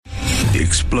The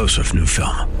explosive new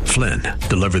film, Flynn,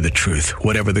 deliver the truth,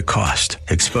 whatever the cost,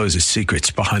 exposes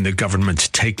secrets behind the government's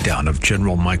takedown of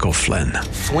General Michael Flynn.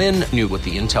 Flynn knew what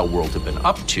the intel world had been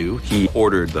up to. He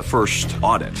ordered the first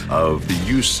audit of the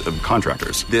use of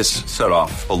contractors. This set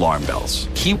off alarm bells.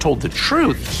 He told the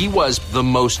truth. He was the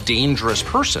most dangerous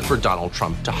person for Donald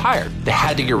Trump to hire. They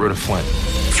had to get rid of Flynn.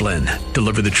 Flynn,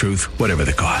 deliver the truth, whatever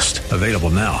the cost. Available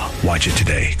now. Watch it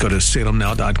today. Go to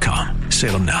salemnow.com.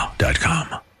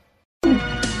 salemnow.com.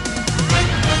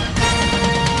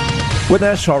 With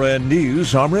SRN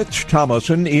News, I'm Rich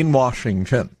Thomason in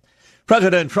Washington.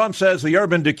 President Trump says the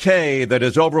urban decay that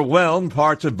has overwhelmed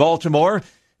parts of Baltimore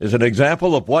is an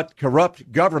example of what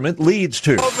corrupt government leads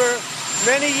to. Over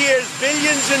many years,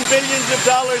 billions and billions of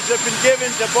dollars have been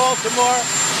given to Baltimore.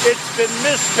 It's been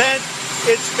misspent.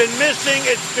 It's been missing.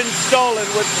 It's been stolen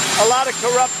with a lot of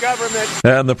corrupt government.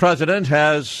 And the president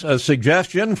has a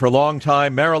suggestion for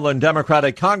longtime Maryland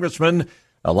Democratic Congressman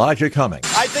Elijah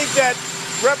Cummings. I think that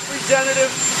Representative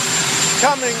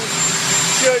Cummings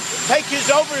should take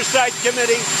his oversight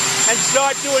committee and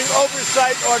start doing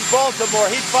oversight on Baltimore.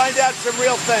 He'd find out some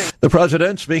real things. The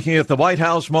president speaking at the White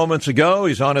House moments ago.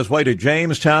 He's on his way to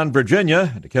Jamestown,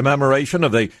 Virginia, in commemoration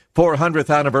of the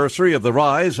 400th anniversary of the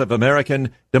rise of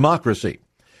American democracy.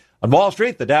 On Wall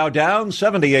Street, the Dow down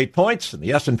 78 points and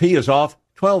the S&P is off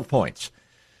 12 points.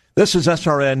 This is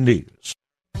SRN News.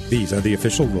 These are the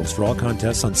official rules for all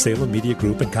contests on Salem Media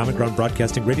Group and Common Ground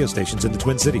Broadcasting radio stations in the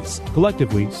Twin Cities.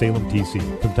 Collectively, Salem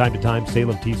TC. From time to time,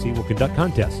 Salem TC will conduct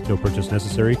contests. No purchase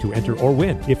necessary to enter or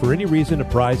win. If for any reason a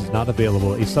prize is not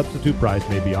available, a substitute prize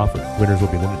may be offered. Winners will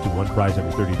be limited to one prize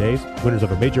every 30 days. Winners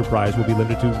of a major prize will be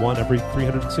limited to one every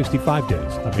 365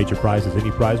 days. A major prize is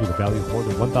any prize with a value of more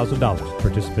than $1,000.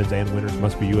 Participants and winners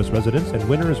must be U.S. residents, and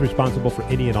winner is responsible for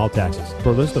any and all taxes. For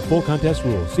a list of full contest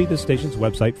rules, see this station's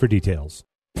website for details.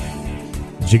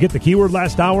 Did you get the keyword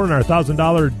last hour in our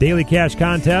 $1,000 daily cash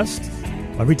contest?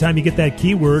 Every time you get that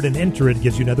keyword and enter it,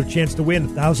 gives you another chance to win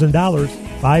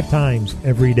 $1,000 5 times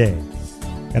every day.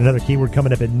 Got another keyword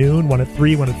coming up at noon, one at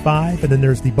 3, one at 5, and then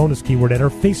there's the bonus keyword at our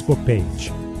Facebook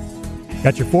page.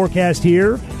 Got your forecast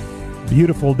here.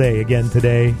 Beautiful day again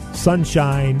today.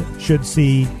 Sunshine, should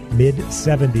see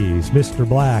mid-70s. Mr.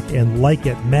 Black and Like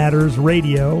It Matters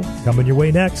Radio coming your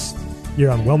way next.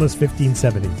 You're on Wellness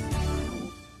 1570.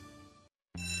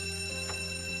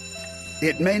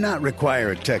 It may not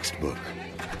require a textbook,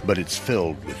 but it's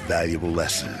filled with valuable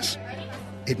lessons.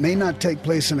 It may not take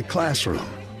place in a classroom,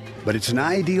 but it's an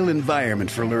ideal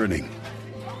environment for learning.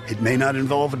 It may not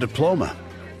involve a diploma,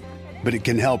 but it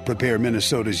can help prepare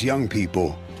Minnesota's young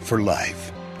people for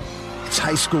life. It's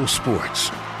high school sports.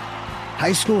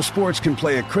 High school sports can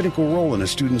play a critical role in a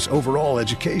student's overall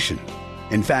education.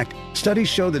 In fact, studies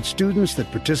show that students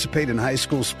that participate in high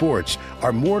school sports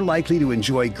are more likely to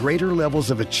enjoy greater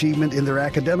levels of achievement in their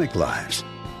academic lives.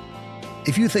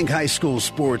 If you think high school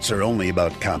sports are only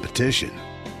about competition,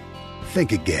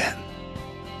 think again.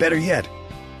 Better yet,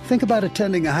 think about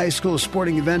attending a high school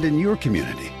sporting event in your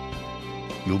community.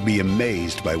 You'll be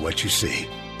amazed by what you see.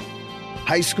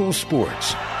 High school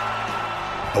sports,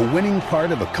 a winning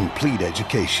part of a complete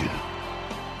education.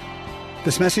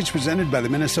 This message presented by the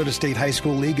Minnesota State High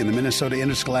School League and the Minnesota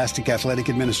Interscholastic Athletic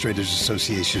Administrators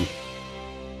Association.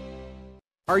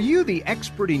 Are you the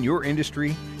expert in your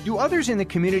industry? Do others in the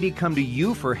community come to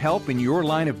you for help in your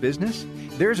line of business?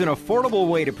 There's an affordable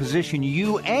way to position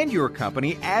you and your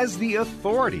company as the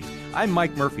authority. I'm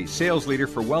Mike Murphy, sales leader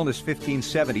for Wellness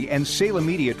 1570 and Salem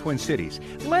Media Twin Cities.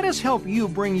 Let us help you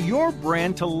bring your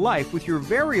brand to life with your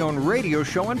very own radio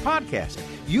show and podcast.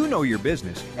 You know your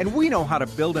business, and we know how to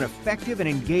build an effective and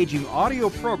engaging audio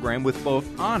program with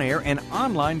both on-air and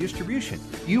online distribution.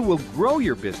 You will grow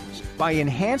your business by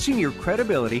enhancing your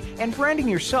credibility and branding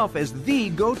yourself as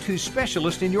the go-to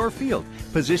specialist in your field,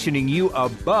 positioning you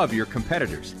above your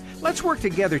competitors. Let's work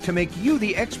together to make you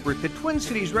the expert that Twin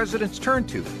Cities residents turn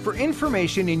to for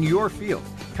information in your field.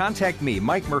 Contact me,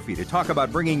 Mike Murphy, to talk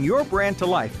about bringing your brand to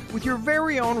life with your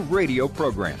very own radio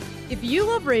program. If you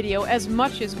love radio as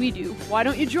much as we do, why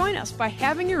don't you join us by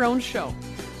having your own show?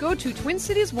 Go to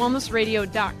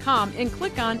TwinCitiesWellnessRadio.com and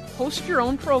click on Host Your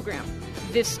Own Program.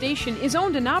 This station is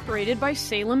owned and operated by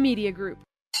Salem Media Group.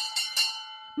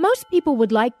 Most people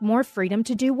would like more freedom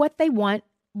to do what they want,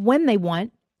 when they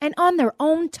want, and on their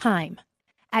own time.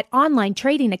 At Online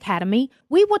Trading Academy,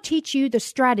 we will teach you the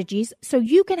strategies so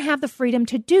you can have the freedom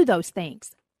to do those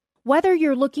things. Whether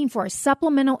you're looking for a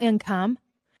supplemental income,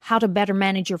 how to better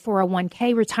manage your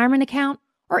 401k retirement account,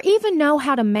 or even know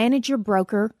how to manage your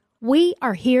broker, we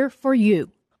are here for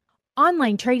you.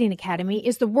 Online Trading Academy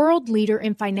is the world leader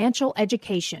in financial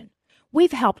education.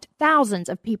 We've helped thousands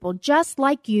of people just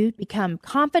like you become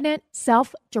confident,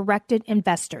 self-directed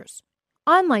investors.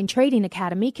 Online Trading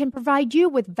Academy can provide you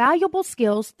with valuable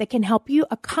skills that can help you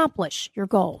accomplish your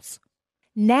goals.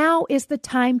 Now is the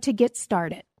time to get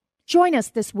started. Join us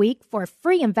this week for a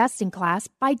free investing class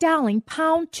by dialing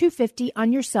pound 250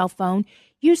 on your cell phone.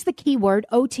 Use the keyword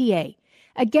OTA.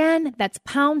 Again, that's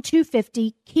pound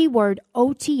 250, keyword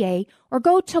OTA, or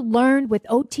go to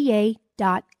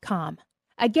learnwithota.com.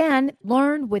 Again,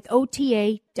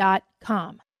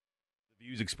 learnwithota.com. The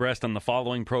views expressed on the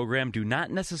following program do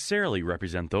not necessarily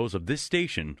represent those of this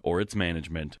station or its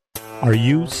management. Are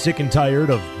you sick and tired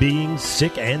of being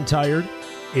sick and tired?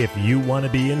 If you want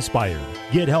to be inspired,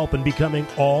 get help in becoming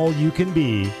all you can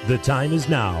be, the time is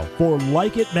now for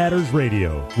Like It Matters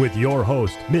Radio with your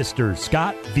host, Mr.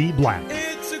 Scott V. Black.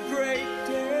 It's a great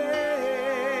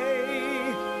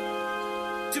day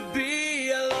to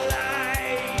be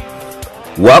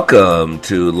alive. Welcome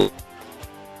to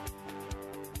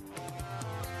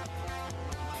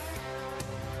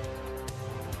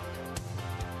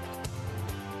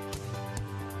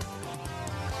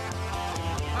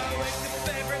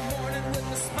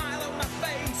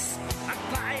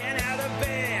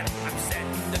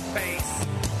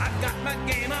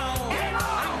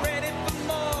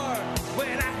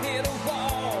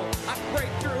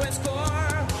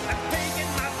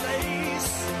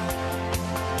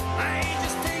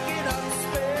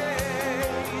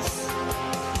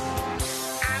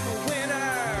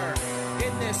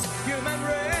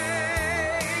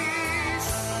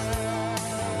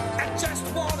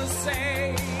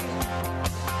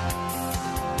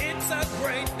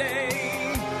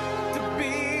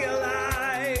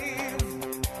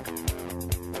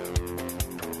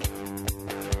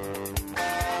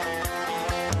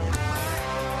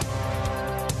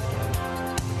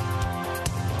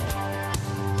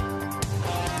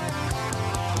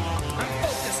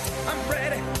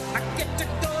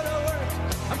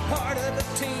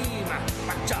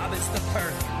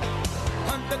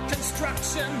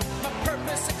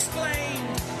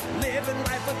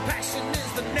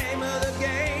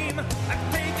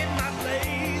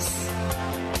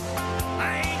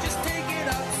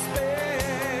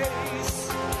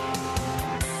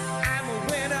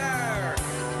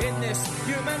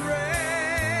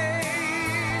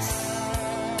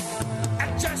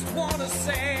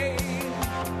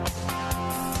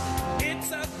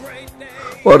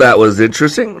Well, that was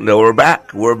interesting. No, we're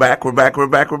back. We're back.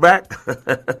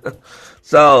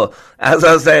 So, as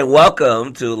I was saying,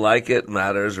 welcome to Like It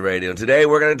Matters Radio. Today,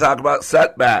 we're going to talk about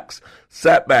setbacks.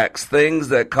 Setbacks, things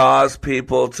that cause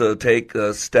people to take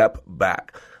a step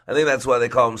back. I think that's why they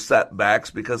call them setbacks,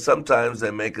 because sometimes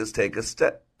they make us take a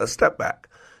step back.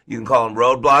 You can call them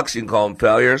roadblocks, you can call them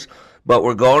failures, but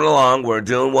we're going along, we're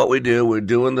doing what we do, we're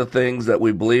doing the things that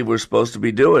we believe we're supposed to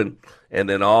be doing, and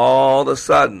then all of a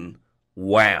sudden,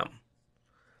 wham.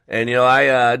 And,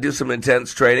 I do some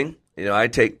intense training. I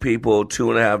take people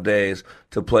 2.5 days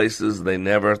to places they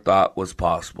never thought was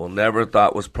possible, never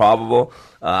thought was probable.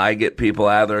 I get people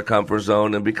out of their comfort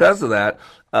zone, and because of that,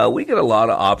 we get a lot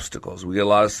of obstacles. We get a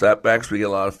lot of setbacks. We get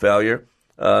a lot of failure.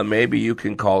 Maybe you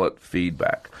can call it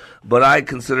feedback. But I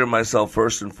consider myself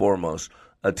first and foremost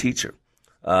a teacher.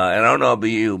 And I don't know about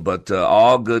you, but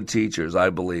all good teachers,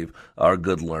 I believe, are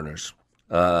good learners.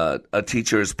 A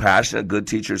teacher is passionate. A good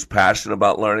teacher is passionate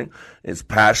about learning. Is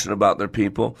passionate about their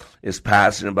people. Is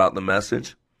passionate about the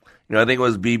message. I think it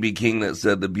was B.B. King that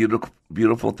said the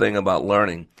beautiful thing about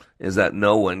learning is that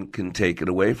no one can take it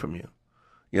away from you.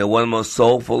 One of the most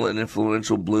soulful and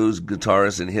influential blues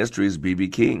guitarists in history is B.B.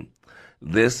 King.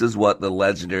 This is what the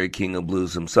legendary king of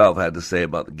blues himself had to say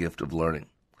about the gift of learning.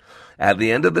 At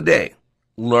the end of the day,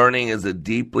 learning is a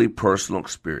deeply personal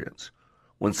experience.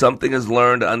 When something is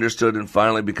learned, understood, and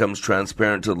finally becomes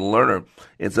transparent to the learner,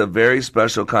 it's a very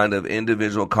special kind of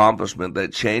individual accomplishment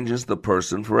that changes the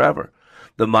person forever.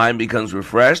 The mind becomes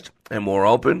refreshed and more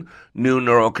open, new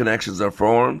neural connections are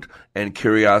formed, and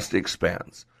curiosity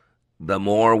expands. The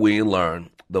more we learn,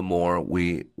 the more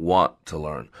we want to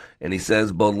learn. And he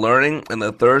says, both learning and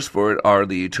the thirst for it are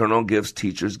the eternal gifts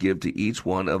teachers give to each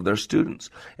one of their students.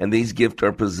 And these gifts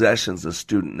are possessions the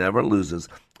student never loses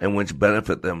and which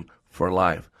benefit them for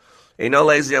life. And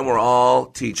ladies and gentlemen, we're all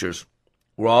teachers.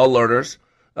 We're all learners.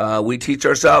 We teach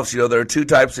ourselves. There are two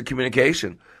types of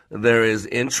communication. There is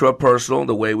intrapersonal,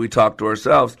 the way we talk to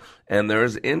ourselves, and there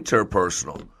is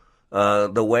interpersonal,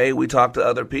 the way we talk to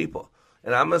other people.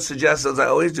 And I'm going to suggest, as I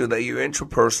always do, that your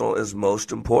intrapersonal is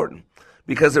most important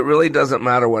because it really doesn't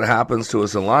matter what happens to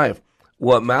us in life.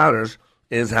 What matters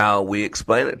is how we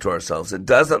explain it to ourselves. It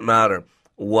doesn't matter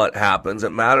what happens.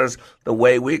 It matters the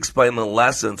way we explain the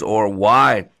lessons or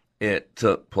why it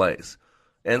took place.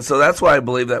 And so that's why I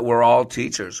believe that we're all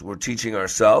teachers. We're teaching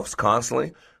ourselves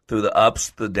constantly through the ups,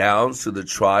 the downs, through the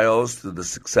trials, through the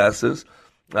successes.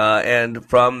 And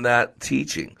from that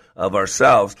teaching of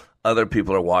ourselves, other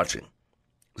people are watching.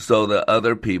 So the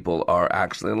other people are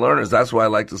actually learners. That's why I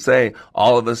like to say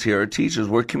all of us here are teachers.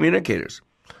 We're communicators.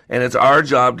 And it's our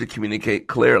job to communicate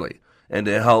clearly and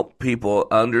to help people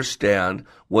understand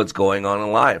what's going on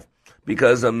in life.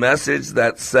 Because a message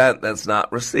that's sent that's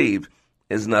not received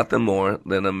is nothing more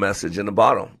than a message in a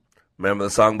bottle. Remember the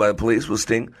song by the Police was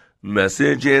Sting?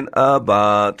 Message in a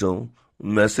bottle,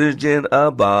 message in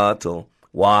a bottle.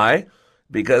 Why?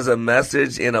 Because a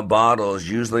message in a bottle is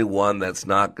usually one that's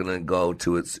not going to go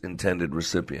to its intended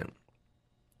recipient.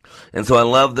 And so I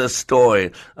love this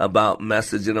story about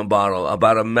message in a bottle,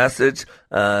 about a message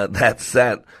that's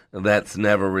sent that's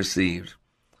never received.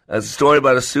 It's a story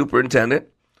about a superintendent.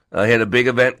 He had a big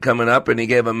event coming up, and he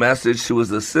gave a message to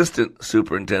his assistant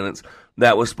superintendents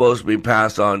that was supposed to be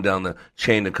passed on down the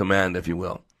chain of command, if you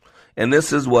will. And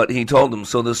this is what he told them.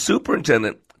 So the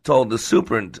superintendent told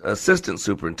the assistant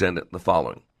superintendent the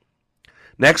following.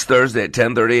 Next Thursday at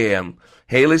 10:30 a.m.,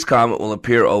 Halley's Comet will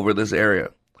appear over this area.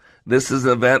 This is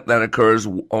an event that occurs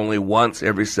only once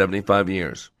every 75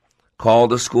 years. Call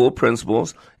the school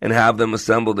principals and have them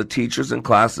assemble the teachers and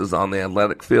classes on the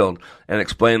athletic field and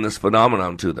explain this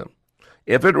phenomenon to them.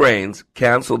 If it rains,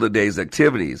 cancel the day's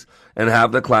activities and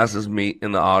have the classes meet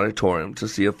in the auditorium to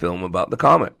see a film about the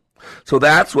comet. So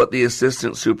that's what the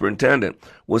assistant superintendent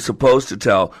was supposed to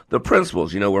tell the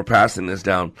principals. We're passing this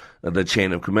down the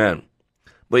chain of command.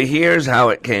 But here's how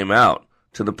it came out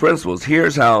to the principals.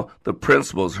 Here's how the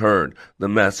principals heard the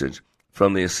message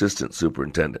from the assistant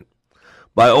superintendent.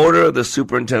 By order of the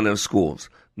superintendent of schools,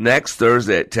 next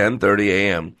Thursday at 10:30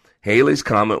 a.m., Halley's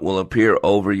Comet will appear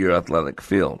over your athletic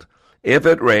field. If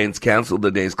it rains, cancel the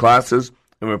day's classes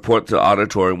and report to the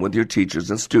auditorium with your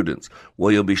teachers and students,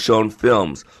 where you'll be shown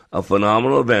films, a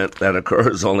phenomenal event that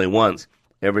occurs only once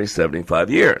every 75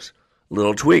 years. A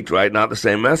little tweaked, right? Not the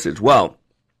same message. Well,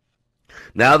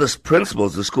 now the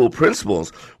school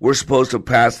principals, were supposed to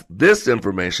pass this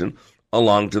information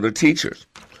along to their teachers.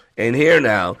 And here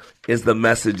now is the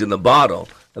message in the bottle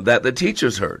that the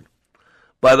teachers heard.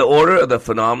 By the order of the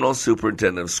phenomenal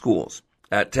superintendent of schools,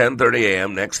 at 10:30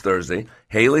 a.m. next Thursday,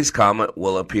 Halley's Comet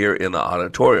will appear in the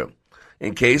auditorium.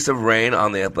 In case of rain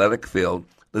on the athletic field,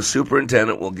 the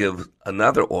superintendent will give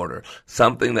another order,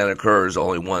 something that occurs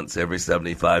only once every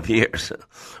 75 years.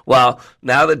 Well,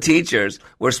 now the teachers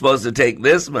were supposed to take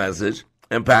this message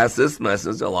and pass this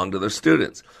message along to their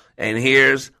students. And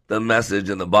here's the message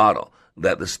in the bottle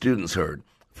that the students heard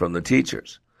from the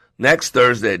teachers. Next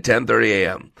Thursday at 10:30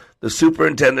 a.m., the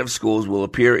superintendent of schools will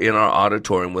appear in our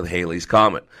auditorium with Halley's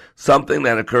Comet, something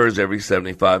that occurs every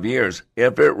 75 years.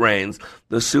 If it rains,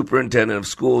 the superintendent of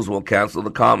schools will cancel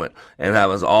the comet and have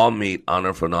us all meet on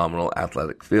a phenomenal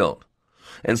athletic field.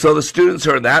 And so the students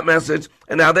heard that message,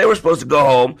 and now they were supposed to go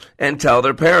home and tell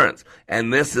their parents.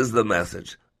 And this is the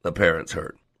message the parents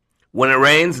heard. When it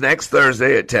rains next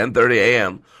Thursday at 10:30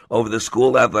 a.m. over the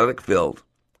school athletic field,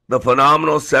 the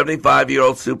phenomenal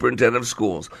 75-year-old superintendent of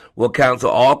schools will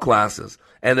cancel all classes,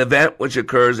 an event which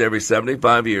occurs every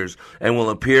 75 years and will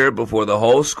appear before the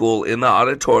whole school in the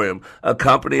auditorium,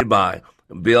 accompanied by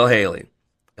Bill Haley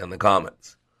and the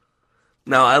Comets.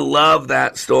 Now, I love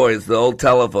that story. It's the old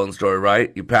telephone story,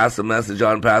 right? You pass the message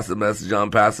on, pass the message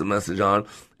on, pass the message on,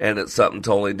 and it's something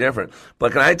totally different.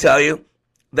 But can I tell you,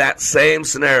 that same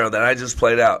scenario that I just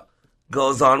played out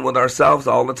goes on with ourselves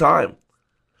all the time.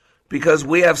 Because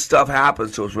we have stuff happen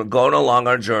to us. We're going along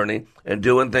our journey and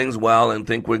doing things well and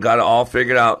think we got it all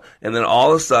figured out. And then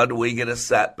all of a sudden we get a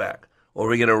setback or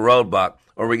we get a roadblock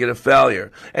or we get a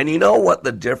failure. And you know what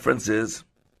the difference is?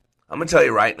 I'm going to tell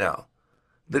you right now.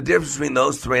 The difference between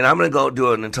those three, and I'm going to go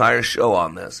do an entire show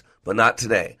on this, but not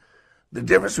today. The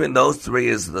difference between those three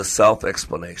is the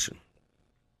self-explanation.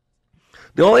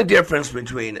 The only difference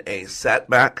between a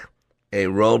setback, a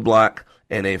roadblock,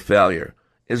 and a failure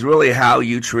is really how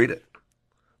you treat it,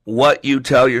 what you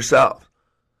tell yourself.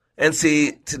 And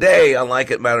see, today on Like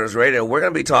It Matters Radio, we're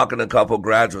going to be talking to a couple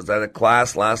graduates. I had a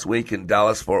class last week in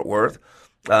Dallas, Fort Worth,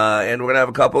 and we're going to have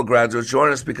a couple of graduates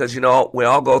join us because, we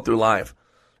all go through life.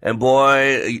 And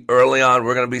boy, early on,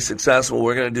 we're going to be successful.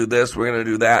 We're going to do this. We're going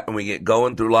to do that. And we get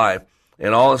going through life.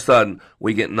 And all of a sudden,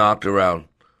 we get knocked around.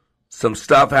 Some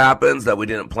stuff happens that we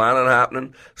didn't plan on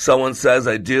happening. Someone says,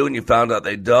 I do, and you found out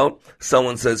they don't.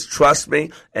 Someone says, trust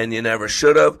me, and you never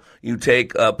should have. You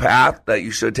take a path that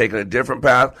you should have taken a different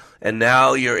path, and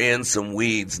now you're in some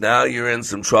weeds. Now you're in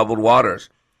some troubled waters.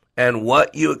 And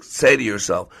what you say to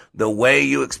yourself, the way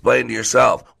you explain to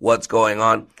yourself what's going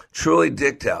on, truly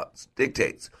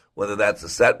dictates whether that's a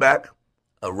setback,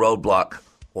 a roadblock,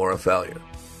 or a failure.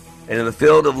 And in the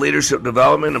field of leadership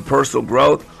development and personal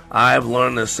growth, I've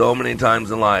learned this so many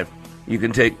times in life. You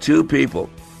can take two people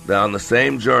down the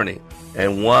same journey,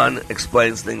 and one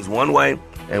explains things one way,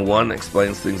 and one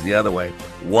explains things the other way.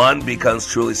 One becomes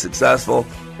truly successful,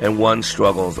 and one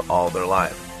struggles all their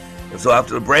life. And so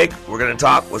after the break, we're going to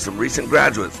talk with some recent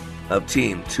graduates of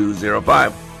Team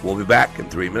 205. We'll be back in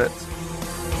 3 minutes.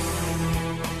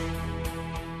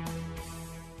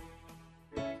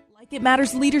 Like It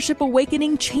Matters Leadership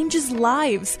Awakening changes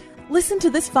lives. Listen to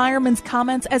this fireman's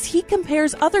comments as he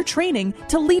compares other training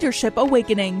to Leadership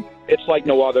Awakening. It's like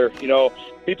no other. You know,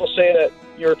 people say that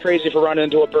you're crazy for running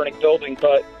into a burning building,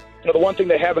 but the one thing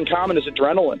they have in common is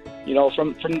adrenaline. You know,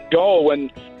 from go when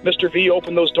Mr. V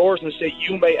opened those doors and said,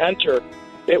 "You may enter,"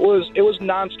 it was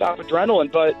nonstop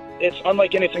adrenaline, but it's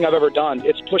unlike anything I've ever done.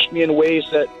 It's pushed me in ways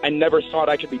that I never thought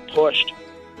I could be pushed.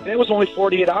 And it was only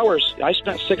 48 hours. I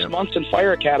spent 6 months in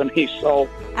fire academy, so.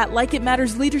 At Like It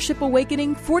Matters Leadership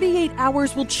Awakening, 48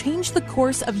 hours will change the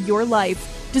course of your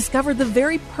life. Discover the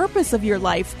very purpose of your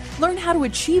life, learn how to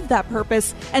achieve that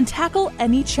purpose, and tackle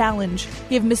any challenge.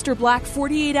 Give Mr. Black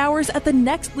 48 hours at the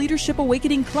next Leadership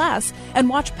Awakening class and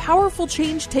watch powerful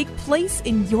change take place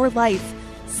in your life.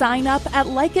 Sign up at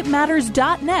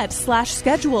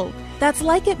likeitmatters.net/schedule. That's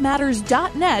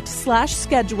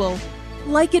likeitmatters.net/schedule.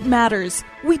 Like It Matters.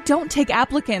 We don't take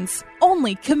applicants,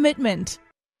 only commitment.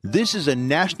 This is a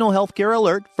national healthcare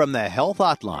alert from the Health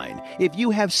Hotline. If you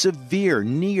have severe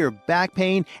knee or back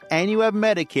pain and you have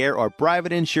Medicare or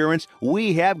private insurance,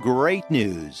 we have great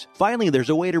news. Finally,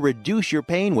 there's a way to reduce your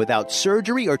pain without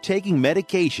surgery or taking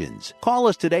medications. Call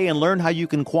us today and learn how you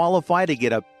can qualify to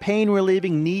get a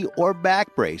pain-relieving knee or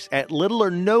back brace at little or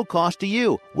no cost to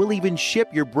you. We'll even ship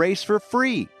your brace for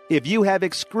free. If you have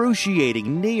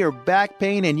excruciating knee or back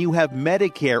pain and you have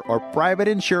Medicare or private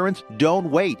insurance,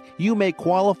 don't wait. You may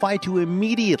qualify to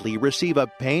immediately receive a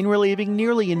pain-relieving,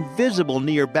 nearly invisible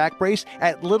knee or back brace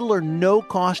at little or no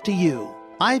cost to you.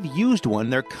 I've used one,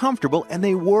 they're comfortable, and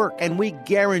they work, and we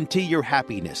guarantee your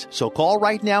happiness. So call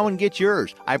right now and get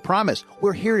yours. I promise,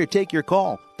 we're here to take your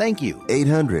call. Thank you.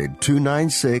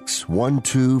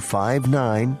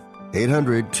 800-296-1259.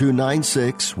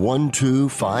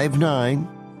 800-296-1259.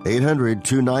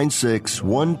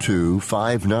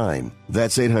 800-296-1259.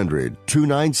 That's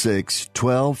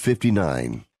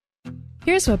 800-296-1259.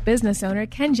 Here's what business owner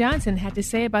Ken Johnson had to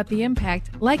say about the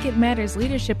impact Like It Matters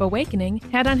Leadership Awakening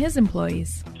had on his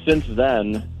employees. Since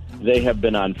then, they have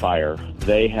been on fire.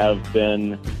 They have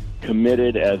been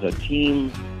committed as a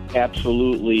team,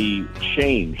 absolutely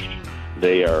changed.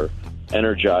 They are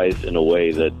energized in a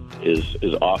way that is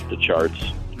off the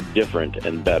charts, different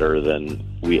and better than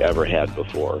we ever had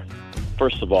before.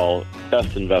 First of all,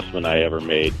 best investment I ever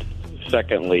made.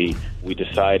 Secondly, we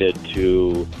decided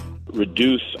to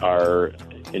reduce our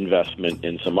investment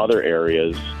in some other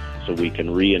areas so we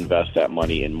can reinvest that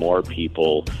money in more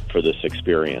people for this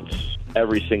experience.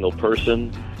 Every single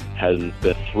person has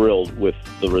been thrilled with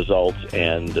the results,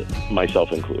 and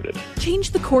myself included.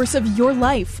 Change the course of your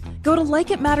life. Go to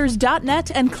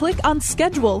likeitmatters.net and click on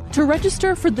Schedule to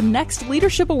register for the next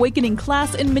Leadership Awakening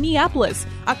class in Minneapolis,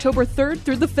 October 3rd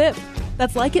through the 5th.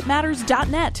 That's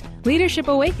likeitmatters.net. Leadership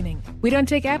Awakening. We don't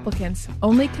take applicants,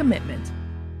 only commitment.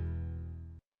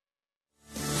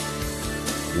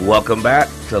 Welcome back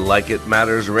to Like It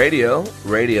Matters Radio.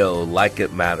 Radio Like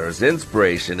It Matters.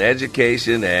 Inspiration,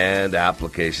 education, and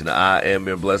application. I am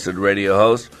your blessed radio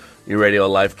host, your radio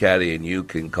life caddy, and you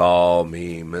can call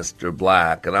me Mr.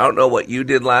 Black. And I don't know what you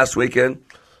did last weekend,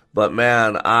 but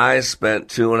man, I spent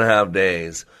 2.5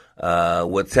 days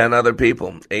with 10 other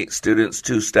people, 8 students,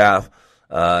 2 staff,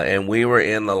 and we were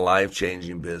in the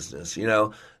life-changing business. You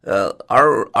know,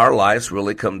 our lives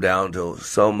really come down to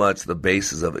so much the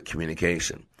basis of it,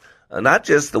 communication. Not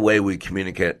just the way we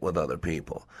communicate with other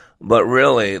people, but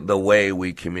really the way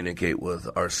we communicate with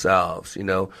ourselves. You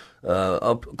know,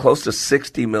 close to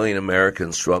 60 million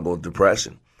Americans struggle with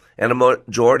depression. And a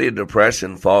majority of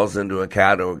depression falls into a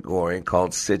category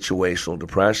called situational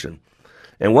depression.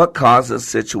 And what causes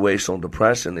situational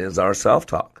depression is our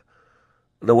self-talk,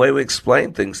 the way we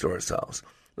explain things to ourselves.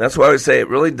 That's why we say it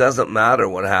really doesn't matter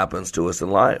what happens to us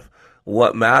in life.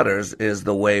 What matters is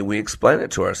the way we explain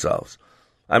it to ourselves.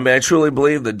 I mean, I truly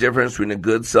believe the difference between a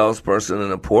good salesperson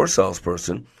and a poor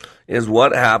salesperson is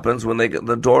what happens when they get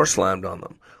the door slammed on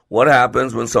them. What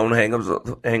happens when someone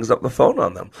hangs up the phone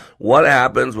on them? What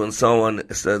happens when someone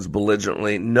says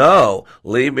belligerently, "No,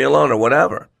 leave me alone," or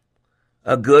whatever?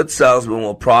 A good salesman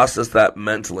will process that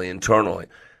mentally, internally.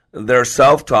 their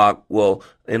self-talk will,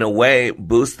 in a way,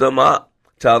 boost them up.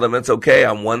 Tell them it's okay.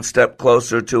 I'm one step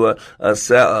closer to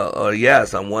a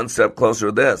yes. I'm one step closer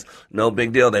to this. No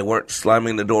big deal. They weren't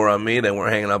slamming the door on me. They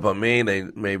weren't hanging up on me.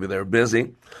 Maybe they're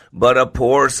busy. But a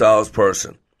poor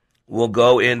salesperson will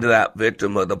go into that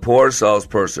victimhood. The poor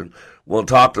salesperson will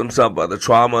talk to themselves about the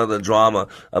trauma, the drama,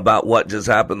 about what just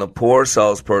happened. The poor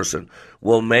salesperson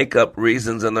will make up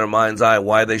reasons in their mind's eye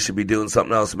why they should be doing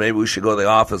something else. Maybe we should go to the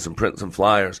office and print some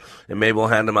flyers, and maybe we'll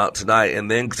hand them out tonight,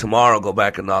 and then tomorrow go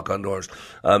back and knock on doors.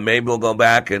 Maybe we'll go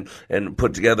back and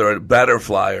put together a better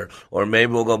flyer, or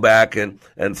maybe we'll go back and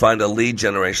find a lead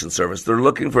generation service. They're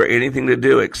looking for anything to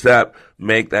do except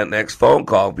make that next phone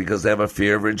call because they have a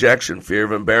fear of rejection, fear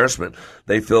of embarrassment.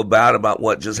 They feel bad about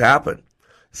what just happened.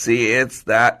 See, it's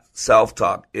that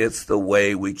self-talk. It's the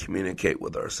way we communicate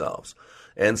with ourselves.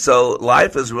 And so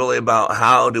life is really about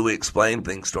how do we explain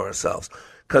things to ourselves.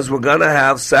 Because we're going to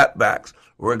have setbacks.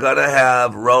 We're going to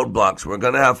have roadblocks. We're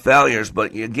going to have failures.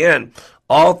 But again,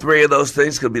 all three of those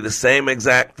things could be the same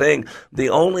exact thing.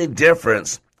 The only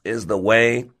difference is the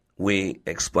way we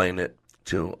explain it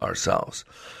to ourselves.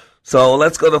 So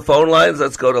let's go to the phone lines.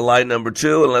 Let's go to line number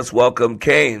 2, and let's welcome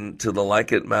Kane to the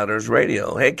Like It Matters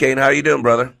Radio. Hey, Kane, how you doing,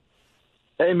 brother?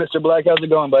 Hey, Mr. Black, how's it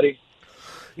going, buddy?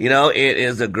 You know, it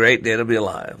is a great day to be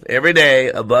alive. Every day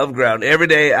above ground, every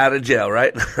day out of jail,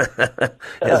 right?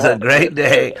 It's a great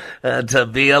day to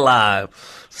be alive.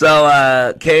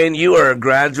 So, Kane, you are a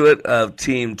graduate of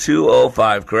Team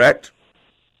 205, correct?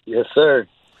 Yes, sir.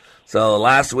 So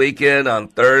last weekend on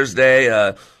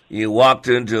Thursday, you walked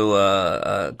into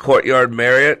a Courtyard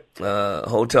Marriott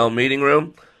hotel meeting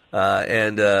room,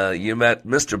 and you met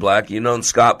Mr. Black. You've known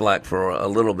Scott Black for a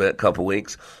little bit, a couple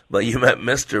weeks, but you met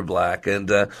Mr. Black. And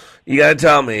you got to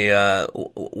tell me,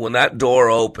 when that door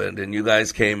opened and you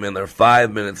guys came in there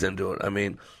 5 minutes into it, I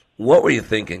mean, what were you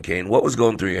thinking, Kane? What was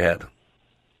going through your head?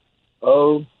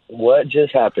 Oh, what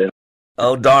just happened?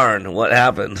 Oh, darn, what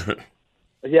happened?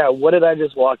 Yeah, what did I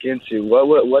just walk into?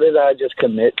 What did I just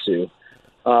commit to?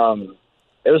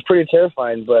 It was pretty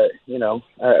terrifying, but,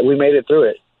 we made it through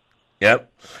it.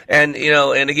 Yep. And,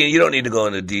 and again, you don't need to go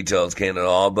into details, Kane, at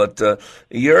all, but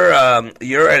you're at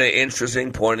an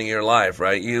interesting point in your life,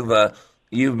 right?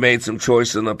 You've made some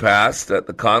choices in the past that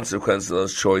the consequences of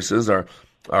those choices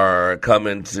are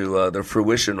coming to their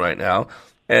fruition right now.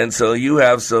 And so you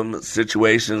have some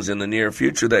situations in the near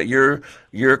future that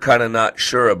you're kind of not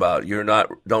sure about.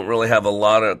 Don't really have a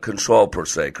lot of control per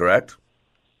se, correct?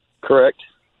 Correct.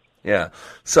 Yeah.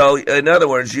 So, in other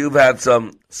words, you've had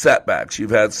some setbacks,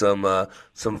 you've had some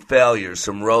failures,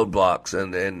 some roadblocks,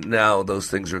 and now those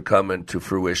things are coming to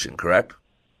fruition, correct?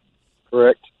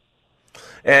 Correct.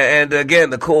 And again,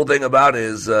 the cool thing about it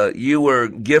is you were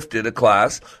gifted a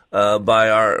class by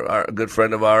our good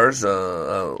friend of ours,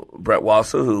 Brett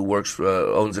Wassel,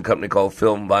 who owns a company called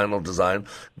Film Vinyl Design.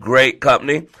 Great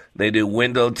company. They do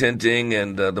window tinting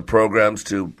and the programs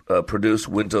to produce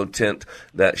window tint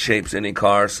that shapes any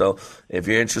car. So if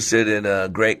you're interested in a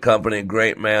great company, a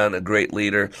great man, a great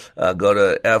leader, go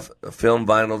to Film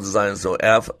Vinyl Design, so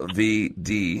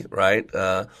FVD, right,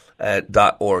 at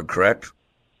 .org, correct?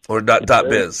 Or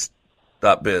 .biz,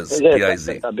 .biz,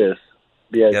 B-I-Z. .biz.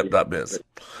 Yep, .biz.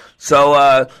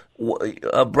 So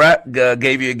Brett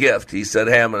gave you a gift. He said,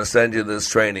 hey, I'm going to send you this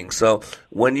training. So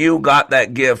when you got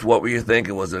that gift, what were you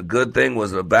thinking? Was it a good thing?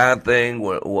 Was it a bad thing?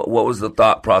 What was the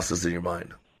thought process in your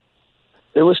mind?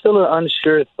 It was still an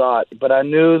unsure thought, but I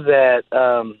knew that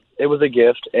it was a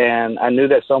gift, and I knew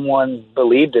that someone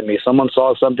believed in me. Someone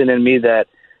saw something in me that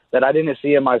I didn't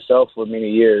see in myself for many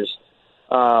years.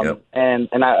 And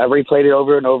I replayed it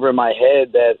over and over in my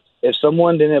head that if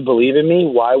someone didn't believe in me,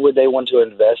 why would they want to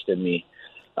invest in me?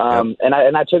 And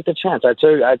I took the chance. I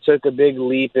took a big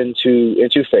leap into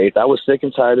faith. I was sick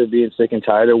and tired of being sick and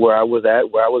tired of where I was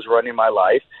at, where I was running my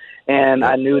life. And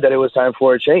I knew that it was time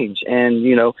for a change. And,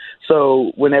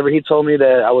 so whenever he told me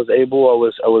that I was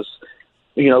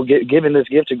given this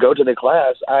gift to go to the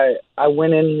class, I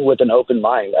went in with an open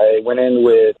mind. I went in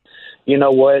with,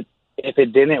 what, if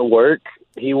it didn't work,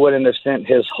 he wouldn't have sent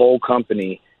his whole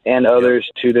company and others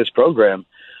to this program.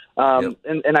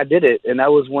 And I did it. And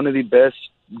that was one of the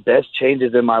best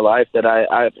changes in my life that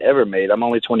I've ever made. I'm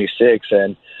only 26.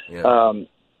 And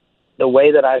the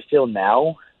way that I feel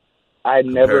now, I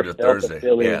never felt the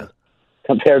feeling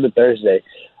compared to Thursday.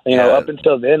 Up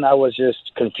until then, I was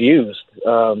just confused,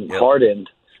 hardened.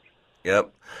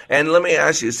 Yep. And let me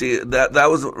ask you, see, that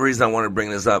was the reason I wanted to bring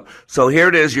this up. So here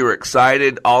it is, you were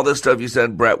excited, all this stuff you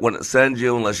said, Brett wouldn't send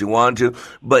you unless you wanted to.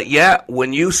 But yet,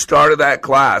 when you started that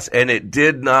class, and it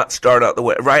did not start out the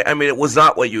way, right? I mean, it was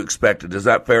not what you expected. Is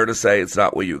that fair to say it's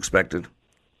not what you expected?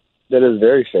 That is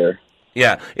very fair.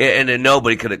 Yeah, and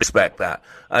nobody could expect that.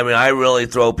 I mean, I really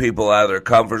throw people out of their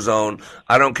comfort zone.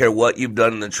 I don't care what you've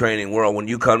done in the training world. When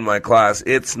you come to my class,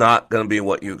 it's not going to be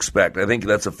what you expect. I think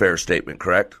that's a fair statement,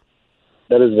 correct?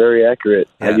 That is very accurate.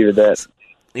 Yeah. I give you that.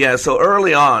 Yeah, so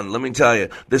early on, let me tell you,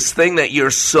 this thing that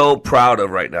you're so proud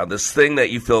of right now, this thing that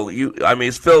you feel,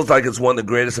 it feels like it's one of the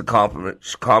greatest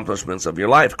accomplishments of your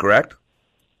life, correct?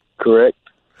 Correct.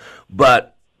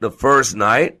 But the first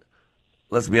night,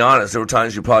 let's be honest, there were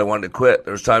times you probably wanted to quit.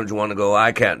 There was times you wanted to go,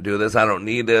 I can't do this, I don't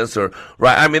need this, or,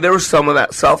 right? I mean, there was some of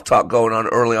that self-talk going on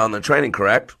early on in the training,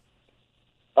 correct?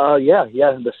 Yeah.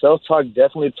 The self-talk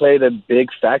definitely played a big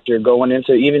factor going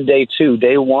into even day 2.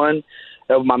 Day 1,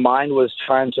 my mind was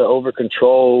trying to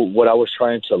over-control what I was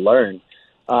trying to learn.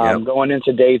 Going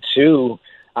into day 2,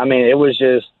 I mean, it was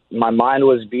just, my mind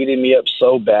was beating me up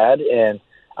so bad, and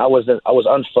I was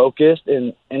unfocused,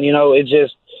 and it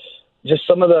just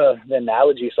some of the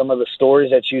analogies, some of the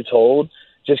stories that you told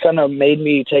just kind of made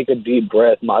me take a deep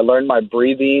breath. I learned my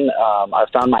breathing. I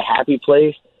found my happy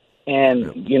place, and,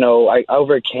 I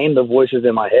overcame the voices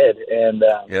in my head. And,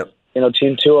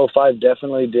 Team 205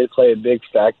 definitely did play a big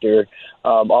factor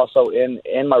also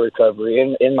in my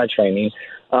recovery, in my training.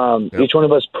 Each one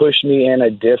of us pushed me in a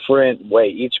different way.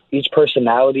 Each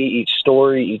personality, each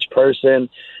story, each person,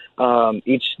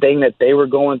 each thing that they were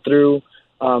going through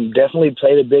definitely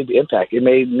played a big impact. It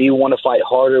made me want to fight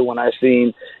harder when I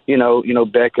seen,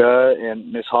 Becca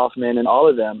and Miss Hoffman and all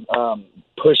of them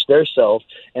push theirself.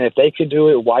 And if they could do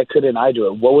it, why couldn't I do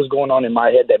it? What was going on in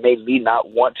my head that made me not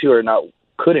want to or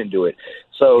couldn't do it?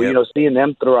 So, seeing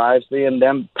them thrive, seeing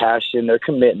them passion, their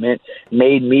commitment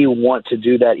made me want to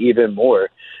do that even more.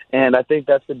 And I think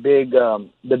that's the big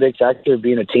factor of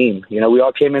being a team. We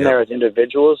all came in there as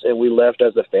individuals, and we left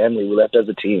as a family. We left as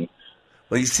a team.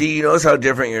 Well, you see, you notice how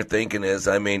different your thinking is.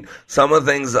 I mean, some of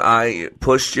the things I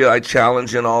pushed you, I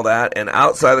challenged you and all that, and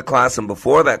outside the class and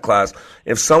before that class,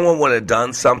 if someone would have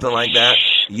done something like that,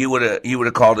 you would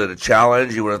have called it a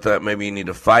challenge. You would have thought maybe you need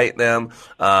to fight them.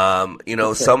 Some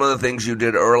of the things you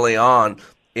did early on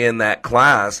in that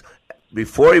class,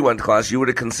 before you went to class, you would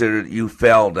have considered you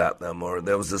failed at them, or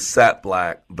there was a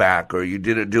setback, or you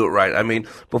didn't do it right. I mean,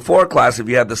 before class, if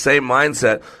you had the same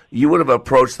mindset, you would have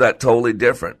approached that totally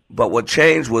different. But what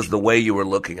changed was the way you were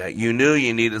looking at it. You knew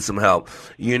you needed some help.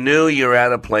 You knew you were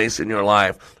at a place in your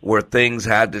life where things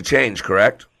had to change,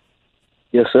 correct?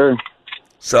 Yes, sir.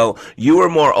 So you were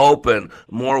more open,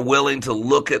 more willing to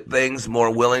look at things,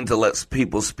 more willing to let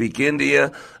people speak into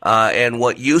you. And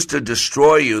what used to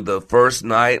destroy you the first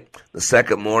night, the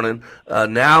second morning,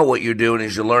 now what you're doing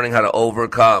is you're learning how to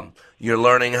overcome. You're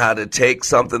learning how to take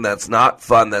something that's not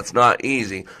fun, that's not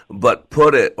easy, but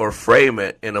put it or frame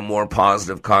it in a more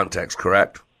positive context,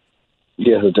 correct?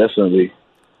 Yes, definitely.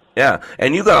 Yeah,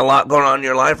 and you got a lot going on in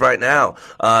your life right now,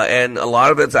 and a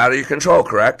lot of it's out of your control,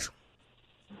 correct?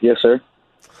 Yes, sir.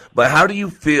 But how do you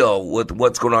feel with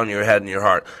what's going on in your head and your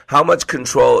heart? How much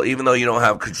control, even though you don't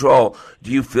have control,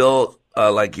 do you feel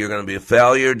like you're going to be a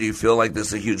failure? Do you feel like this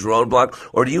is a huge roadblock?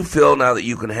 Or do you feel now that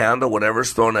you can handle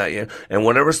whatever's thrown at you, and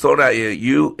whatever's thrown at you,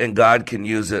 you and God can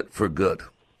use it for good?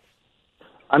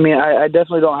 I mean, I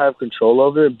definitely don't have control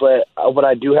over it, but what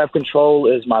I do have control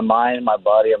is my mind, my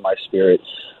body, and my spirit.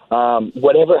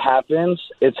 Whatever happens,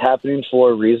 it's happening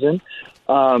for a reason.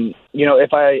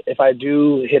 If I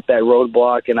do hit that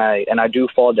roadblock and I do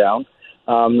fall down,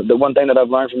 the one thing that I've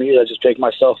learned from you is I just take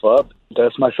myself up,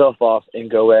 dust myself off, and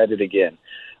go at it again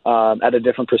at a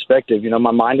different perspective.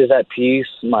 My mind is at peace,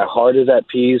 my heart is at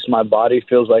peace, my body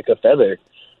feels like a feather,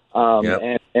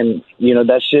 and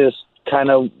that's just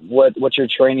kind of what your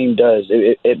training does.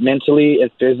 It mentally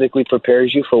and physically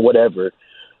prepares you for whatever.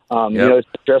 It's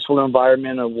a stressful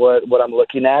environment of what I'm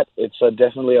looking at. It's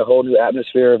definitely a whole new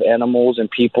atmosphere of animals and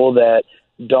people that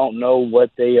don't know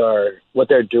what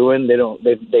they're doing.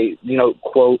 They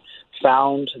quote,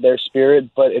 found their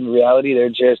spirit, but in reality, they're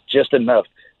just enough.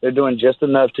 They're doing just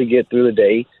enough to get through the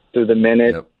day, through the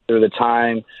minute, through the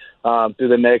time, through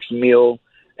the next meal.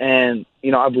 And,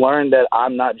 I've learned that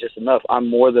I'm not just enough. I'm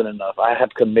more than enough. I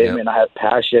have commitment. I have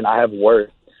passion. I have worth.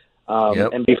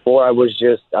 And before I was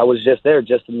just there,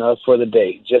 just enough for the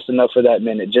day, just enough for that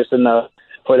minute, just enough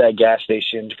for that gas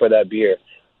station, for that beer.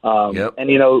 And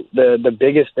the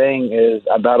biggest thing is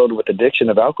I battled with addiction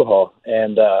of alcohol.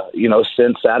 And,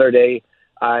 since Saturday,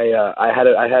 I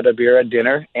had a beer at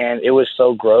dinner, and it was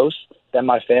so gross that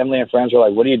my family and friends were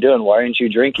like, "What are you doing? Why aren't you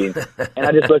drinking?" And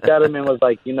I just looked at them and was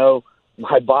like,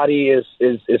 my body is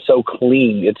so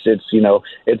clean.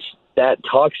 It's that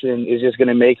toxin is just going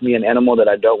to make me an animal that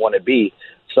I don't want to be.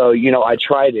 So, I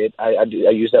tried it. I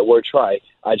use that word try.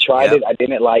 I tried it. I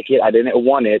didn't like it. I didn't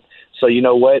want it. So, you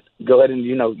know what? Go ahead and,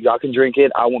 y'all can drink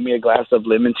it. I want me a glass of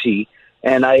lemon tea.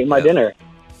 And I ate my dinner.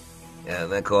 Yeah,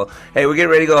 isn't that cool? Hey, we're getting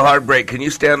ready to go hard break. Can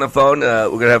you stay on the phone? We're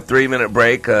going to have a 3-minute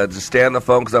break. Just stay on the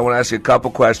phone because I want to ask you a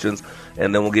couple questions,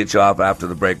 and then we'll get you off after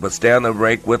the break. But stay on the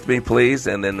break with me, please,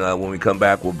 and then when we come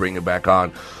back, we'll bring you back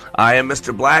on. I am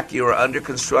Mr. Black. You are under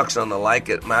construction on the Like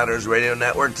It Matters Radio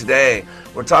Network today.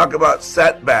 We're talking about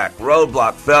setback,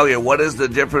 roadblock, failure. What is the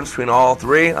difference between all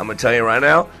three? I'm going to tell you right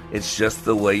now, it's just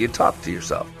the way you talk to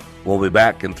yourself. We'll be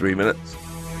back in 3 minutes.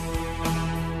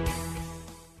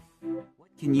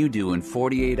 What can you do in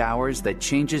 48 hours that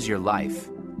changes your life?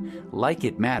 Like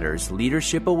It Matters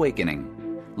Leadership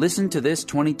Awakening. Listen to this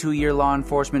 22-year law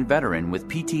enforcement veteran with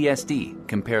PTSD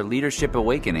compare Leadership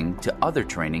Awakening to other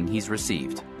training he's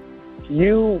received.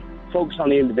 You focus on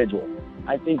the individual.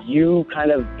 I think you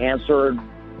kind of answered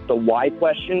the why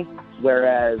question,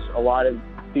 whereas a lot of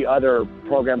the other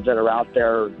programs that are out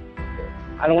there,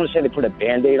 I don't want to say they put a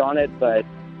Band-Aid on it, but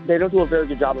they don't do a very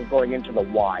good job of going into the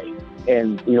why.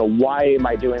 And, why am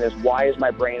I doing this? Why is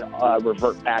my brain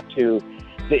revert back to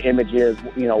the images?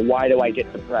 Why do I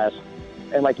get depressed?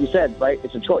 And like you said, right,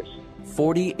 it's a choice.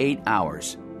 48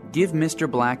 hours. Give Mr.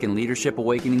 Black and Leadership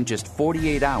Awakening just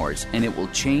 48 hours, and it will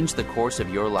change the course of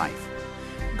your life.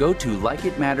 Go to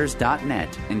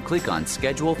likeitmatters.net and click on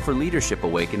Schedule for Leadership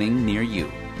Awakening near you.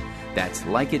 That's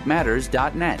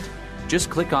likeitmatters.net. Just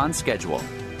click on Schedule.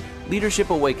 Leadership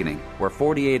Awakening, where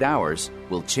 48 hours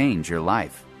will change your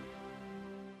life.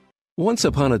 Once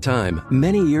upon a time,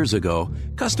 many years ago,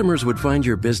 customers would find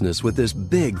your business with this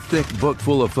big, thick book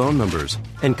full of phone numbers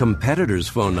and competitors'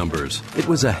 phone numbers. It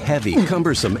was a heavy,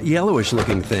 cumbersome,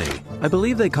 yellowish-looking thing. I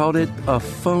believe they called it a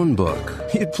phone book.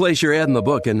 You'd place your ad in the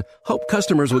book and hope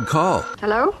customers would call.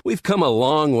 Hello? We've come a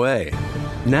long way.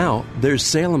 Now, there's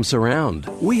Salem Surround.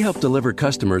 We help deliver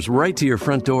customers right to your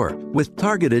front door with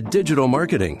targeted digital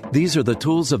marketing. These are the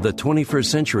tools of the 21st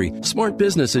century smart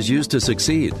businesses use to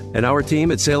succeed. And our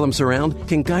team at Salem Surround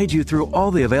can guide you through all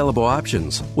the available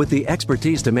options with the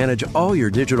expertise to manage all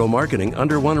your digital marketing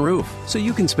under one roof, so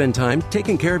you can spend time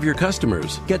taking care of your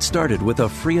customers. Get started with a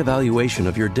free evaluation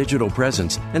of your digital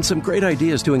presence and some great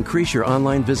ideas to increase your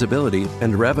online visibility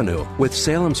and revenue. With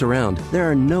Salem Surround, there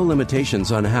are no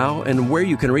limitations on how and where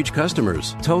you can reach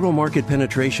customers. Total market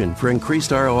penetration for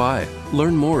increased ROI.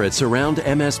 Learn more at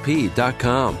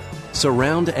surroundmsp.com.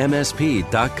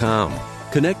 Surroundmsp.com.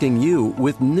 Connecting you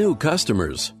with new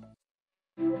customers.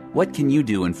 What can you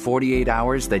do in 48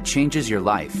 hours that changes your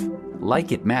life?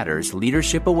 Like It Matters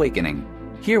Leadership Awakening.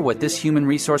 Hear what this human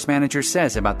resource manager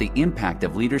says about the impact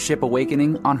of Leadership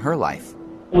Awakening on her life.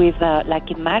 With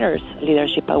Like It Matters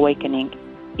Leadership Awakening,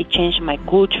 it changed my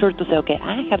culture to say, okay,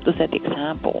 I have to set the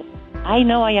example. I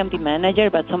know I am the manager,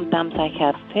 but sometimes I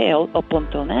have failed up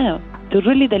until now to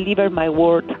really deliver my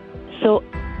word. So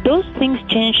those things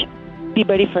changed the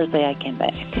very first day I came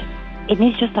back. And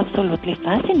it's just absolutely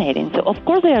fascinating. So of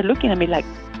course they are looking at me like,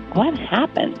 what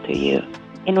happened to you?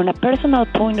 And on a personal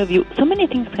point of view, so many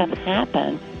things have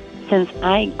happened since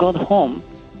I got home.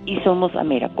 It's almost a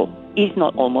miracle. It's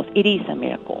not almost, it is a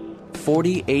miracle.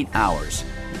 48 hours.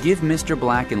 Give Mr.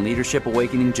 Black and Leadership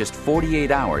Awakening just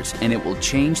 48 hours, and it will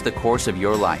change the course of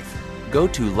your life. Go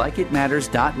to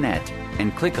likeitmatters.net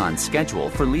and click on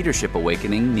Schedule for Leadership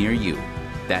Awakening near you.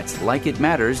 That's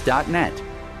likeitmatters.net.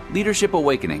 Leadership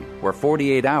Awakening, where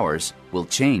 48 hours will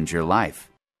change your life.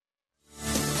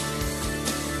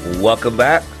 Welcome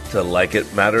back to Like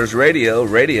It Matters Radio.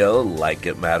 Radio, like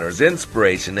it matters.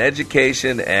 Inspiration,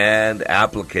 education, and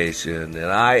application.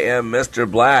 And I am Mr.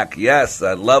 Black. Yes,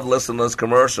 I love listening to those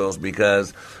commercials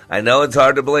because I know it's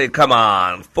hard to believe. Come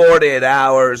on, 48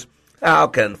 hours. How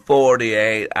can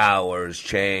 48 hours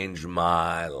change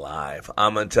my life?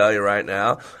 I'm going to tell you right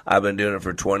now, I've been doing it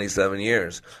for 27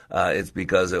 years. It's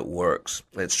because it works.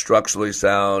 It's structurally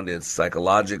sound. It's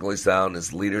psychologically sound.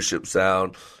 It's leadership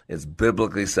sound. It's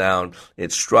biblically sound.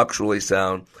 It's structurally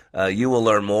sound. You will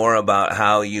learn more about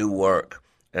how you work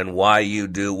and why you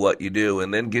do what you do,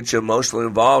 and then get you emotionally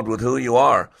involved with who you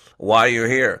are, why you're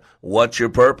here, what's your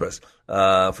purpose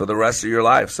for the rest of your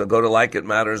life. So go to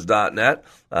likeitmatters.net.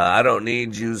 I don't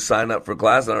need you to sign up for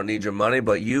class. I don't need your money,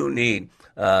 but you need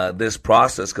this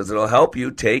process because it'll help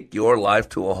you take your life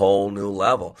to a whole new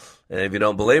level. And if you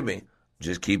don't believe me,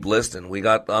 just keep listening. We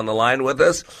got on the line with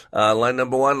us, line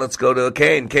number one. Let's go to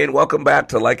Kane. Kane, welcome back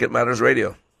to Like It Matters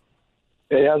Radio.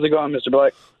 Hey, how's it going, Mr.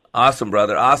 Black? Awesome,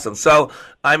 brother. Awesome. So,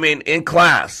 I mean, in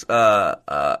class, there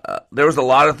was a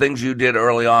lot of things you did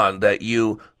early on that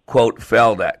you, quote,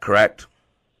 failed at, correct?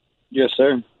 Yes,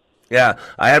 sir. Yeah,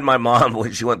 I had my mom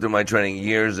when she went through my training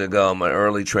years ago, my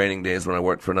early training days when I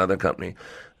worked for another company.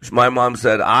 My mom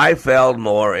said, I failed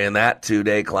more in that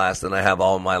 2-day class than I have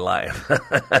all my life.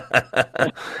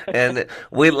 And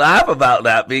we laugh about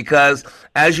that because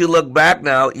as you look back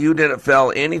now, you didn't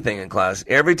fail anything in class.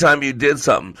 Every time you did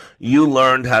something, you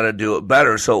learned how to do it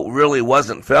better. So it really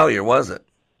wasn't failure, was it?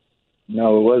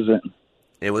 No, it wasn't.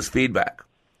 It was feedback.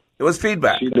 It was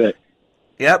feedback. Feedback.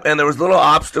 Yep, and there was little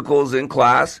obstacles in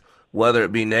class, whether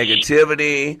it be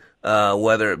negativity,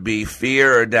 whether it be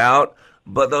fear or doubt.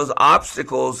 But those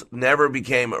obstacles never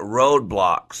became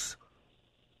roadblocks.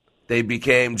 They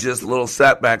became just little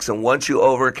setbacks, and once you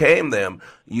overcame them,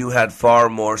 you had far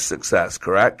more success,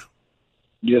 correct?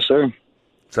 Yes, sir.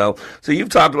 So you've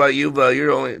talked about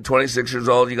you're only 26 years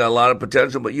old. You got a lot of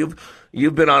potential, but you've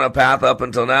been on a path up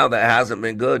until now that hasn't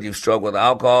been good. You've struggled with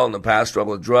alcohol in the past,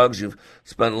 struggled with drugs. You've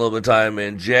spent a little bit of time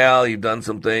in jail. You've done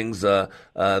some things that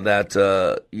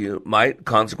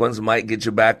consequences might get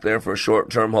you back there for a short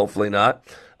term, hopefully not.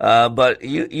 But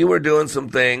you were doing some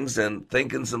things and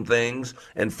thinking some things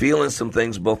and feeling some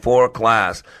things before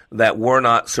class that were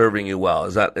not serving you well.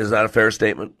 Is that a fair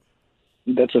statement?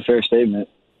 That's a fair statement.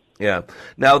 Yeah.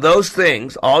 Now, those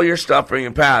things, all your stuff from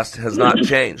your past has not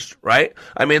changed, right?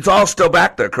 I mean, it's all still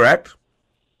back there, correct?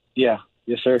 Yeah.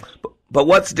 Yes, sir. But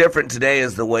what's different today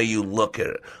is the way you look at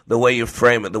it, the way you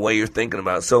frame it, the way you're thinking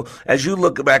about it. So as you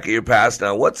look back at your past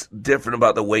now, what's different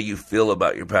about the way you feel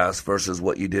about your past versus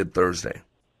what you did Thursday?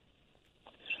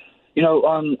 You know,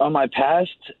 on my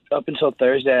past up until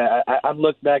Thursday, I've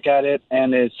looked back at it,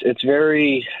 and it's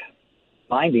very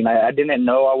blinding. I didn't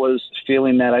know I was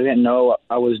feeling that. I didn't know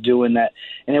I was doing that.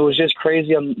 And it was just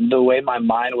crazy the way my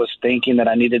mind was thinking that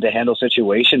I needed to handle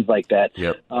situations like that.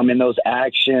 Yep. And those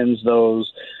actions,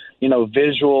 those,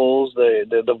 visuals,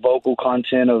 the vocal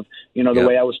content of, the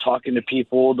way I was talking to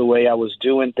people, the way I was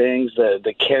doing things,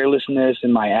 the carelessness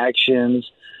in my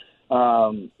actions.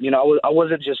 I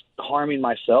wasn't just harming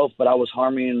myself, but I was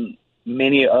harming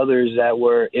many others that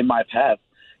were in my path.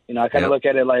 I kind of look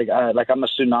at it like I'm a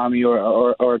tsunami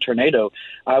or a tornado.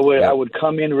 I would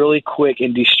come in really quick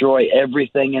and destroy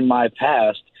everything in my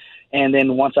past. And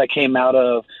then once I came out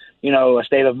of, a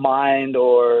state of mind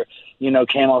or,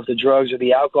 came off the drugs or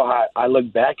the alcohol, I look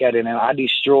back at it and I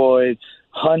destroyed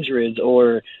hundreds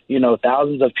or,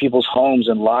 thousands of people's homes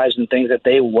and lives and things that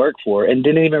they work for and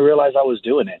didn't even realize I was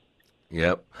doing it.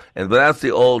 Yep. But that's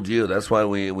the old you. That's why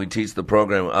we teach the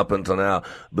program up until now.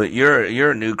 But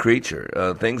you're a new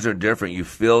creature. Things are different. You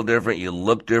feel different. You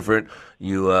look different.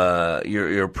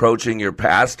 You're approaching your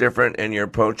past different, and you're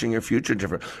approaching your future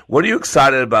different. What are you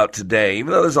excited about today?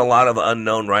 Even though there's a lot of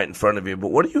unknown right in front of you,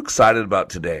 but what are you excited about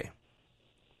today?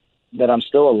 That I'm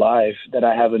still alive. That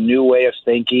I have a new way of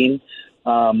thinking.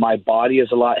 My body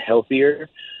is a lot healthier.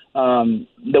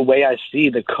 The way I see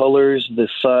the colors, the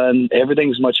sun,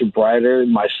 everything's much brighter.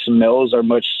 My smells are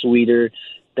much sweeter.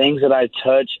 Things that I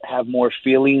touch have more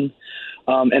feeling.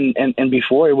 And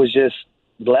before it was just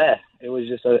blah. It was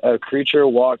just a creature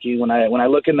walking. When I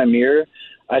look in the mirror,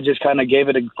 I just kind of gave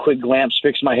it a quick glance,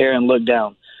 fixed my hair and looked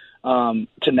down.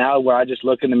 To now where I just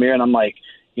look in the mirror and I'm like,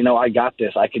 I got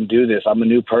this. I can do this. I'm a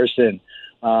new person.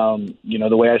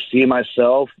 The way I see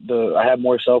myself, I have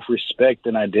more self-respect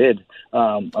than I did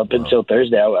up until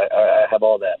Thursday. I have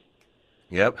all that.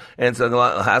 Yep, and so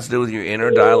it has to do with your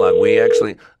inner dialogue. We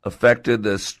actually affected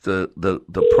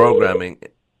the programming.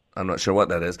 I'm not sure what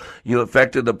that is. You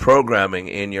affected the programming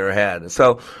in your head.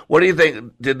 So what do you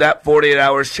think? Did that 48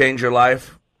 hours change your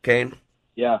life, Kane?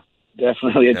 Yeah,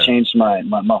 definitely. It changed my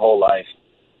whole life.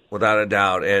 Without a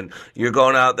doubt. And you're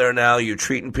going out there now, you're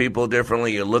treating people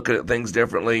differently, you're looking at things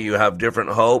differently, you have different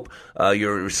hope,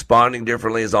 you're responding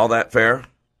differently. Is all that fair?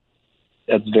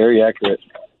 That's very accurate.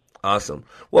 Awesome.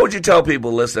 What would you tell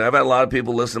people listening? I've had a lot of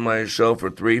people listen to my show for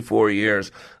 3-4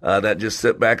 years that just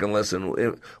sit back and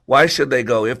listen. Why should they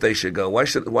go, if they should go? Why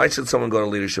should someone go to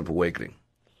Leadership Awakening?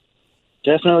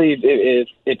 Definitely,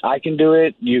 if I can do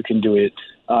it, you can do it.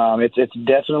 It's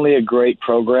definitely a great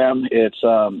program. It's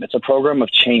a program of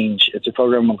change. It's a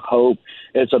program of hope.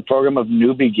 It's a program of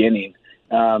new beginning.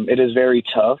 It is very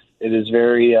tough. It is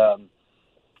very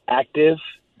active,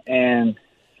 and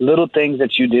little things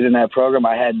that you did in that program,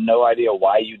 I had no idea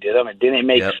why you did them. It didn't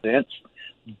make sense,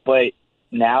 but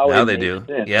now they do.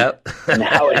 Sense. Yep.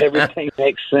 Now everything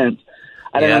makes sense.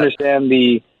 I didn't understand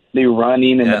the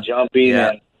running and the jumping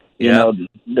and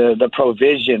the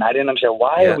provision. I didn't understand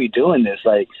why are we doing this?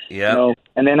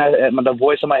 And then the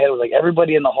voice in my head was like,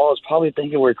 everybody in the hall is probably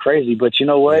thinking we're crazy, but you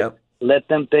know what? Yep. Let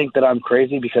them think that I'm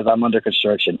crazy because I'm under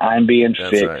construction. I'm being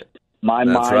fixed. Right. My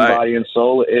mind, body, and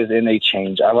soul is in a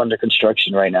change. I'm under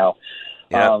construction right now.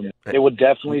 It would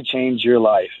definitely change your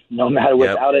life, no matter,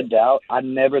 without a doubt. I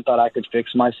never thought I could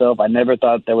fix myself. I never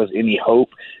thought there was any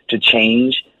hope to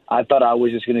change. I thought I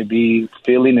was just going to be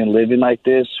feeling and living like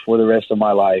this for the rest of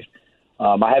my life.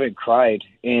 I haven't cried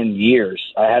in years.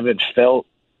 I haven't felt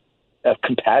a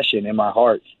compassion in my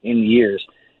heart in years.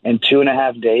 In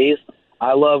 2.5 days,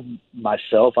 I love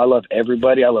myself. I love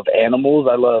everybody. I love animals.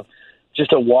 I love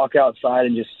just to walk outside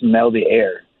and just smell the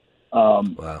air.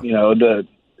 You know,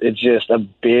 it's just a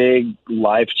big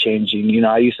life-changing. You know,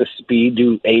 I used to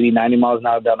do 80, 90 miles an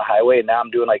hour down the highway, and now I'm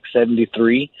doing like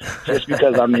 73 just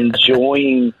because I'm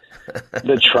enjoying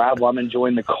the travel. I'm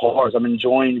enjoying the cars. I'm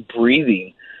enjoying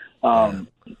breathing. You know,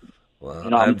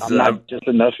 I'm not just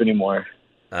enough anymore.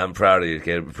 I'm proud of you,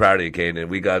 Caden. Proud of you, Caden. And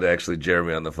we got actually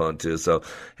Jeremy on the phone, too. So,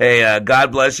 hey,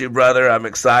 God bless you, brother. I'm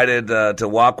excited to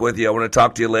walk with you. I want to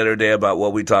talk to you later today about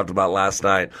what we talked about last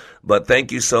night. But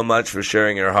thank you so much for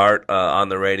sharing your heart on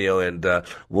the radio, and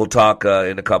we'll talk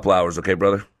in a couple hours. Okay,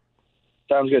 brother?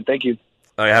 Sounds good. Thank you.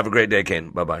 All right, have a great day,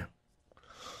 Caden. Bye-bye.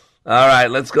 All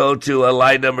right, let's go to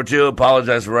line number 2.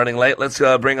 Apologize for running late. Let's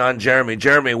bring on Jeremy.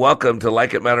 Jeremy, welcome to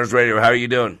Like It Matters Radio. How are you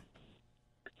doing?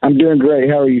 I'm doing great.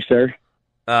 How are you, sir?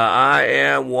 I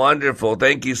am wonderful.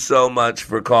 Thank you so much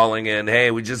for calling in.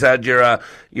 Hey, we just had your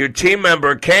team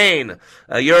member, Kane.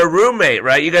 You're a roommate,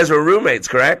 right? You guys were roommates,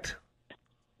 correct?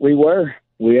 We were.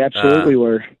 We absolutely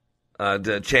were.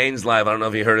 Change Live. I don't know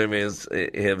if you heard him his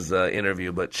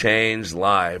interview, but Change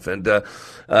Live. And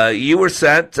you were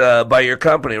sent by your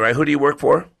company, right? Who do you work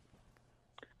for?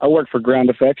 I work for Ground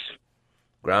Effects.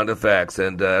 Ground Effects,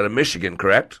 and out of Michigan,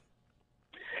 correct?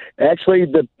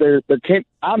 Actually,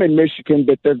 I'm in Michigan,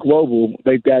 but they're global.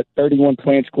 They've got 31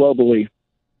 plants globally.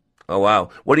 Oh, wow.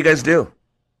 What do you guys do?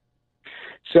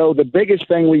 So the biggest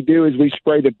thing we do is we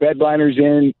spray the bed liners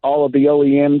in all of the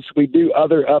OEMs. We do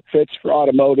other upfits for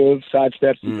automotive, side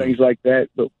steps, and things like that,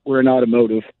 but we're in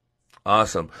automotive.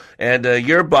 Awesome. And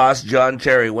your boss, John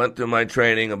Terry, went through my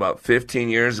training about 15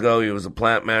 years ago. He was a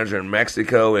plant manager in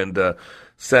Mexico and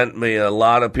sent me a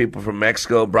lot of people from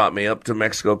Mexico, brought me up to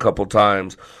Mexico a couple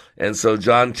times. And so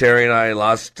John Terry and I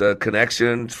lost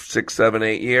connection 6, 7,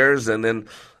 8 years, and then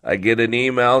I get an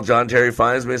email. John Terry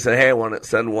finds me and said, hey, I want to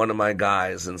send one of my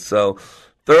guys. And so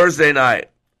Thursday night,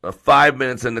 5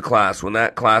 minutes into class, when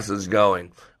that class is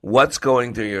going, what's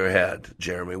going through your head,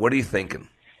 Jeremy? What are you thinking?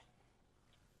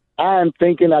 I'm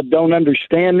thinking I don't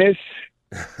understand this,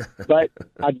 but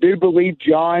I do believe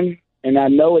John, and I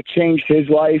know it changed his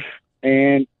life.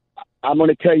 And I'm going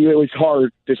to tell you it was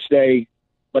hard to stay,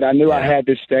 but I knew I had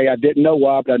to stay. I didn't know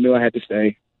why, but I knew I had to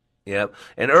stay. Yep.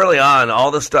 And early on,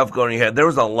 all the stuff going in your head, there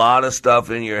was a lot of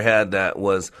stuff in your head that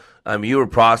was, you were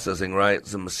processing, right?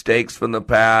 Some mistakes from the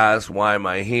past. Why am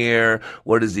I here?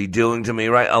 What is he doing to me,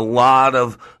 right? A lot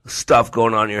of stuff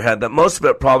going on in your head that most of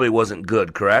it probably wasn't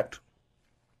good, correct?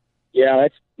 Yeah,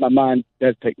 that's my mind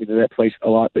does take me to that place a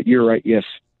lot, but you're right, yes.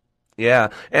 Yeah,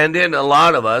 and then a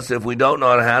lot of us, if we don't know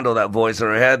how to handle that voice in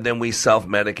our head, then we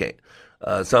self-medicate.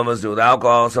 Some of us do it with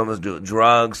alcohol, some of us do it with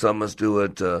drugs, some of us do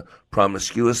it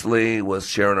promiscuously, with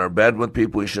sharing our bed with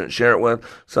people we shouldn't share it with.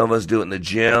 Some of us do it in the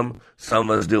gym. Some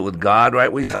of us do it with God,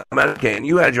 right? We self-medicate. And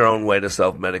you had your own way to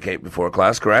self-medicate before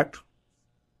class, correct?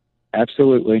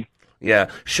 Absolutely. Yeah,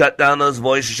 shut down those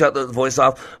voices, shut those voices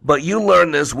off. But you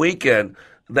learned this weekend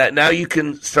that now you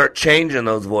can start changing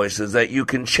those voices, that you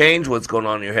can change what's going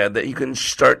on in your head, that you can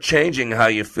start changing how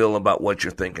you feel about what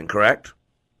you're thinking, correct?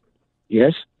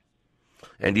 Yes.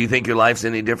 And do you think your life's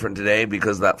any different today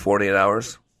because of that 48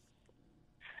 hours?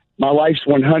 My life's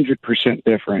 100%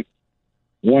 different.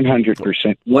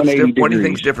 100%. What do you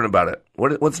think's different about it?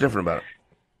 What's different about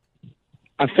it?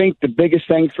 I think the biggest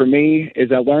thing for me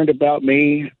is I learned about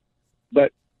me,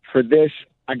 but for this,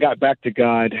 I got back to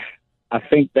God. I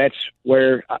think that's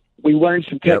where we learned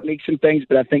some techniques and things,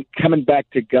 but I think coming back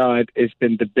to God has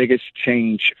been the biggest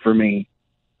change for me.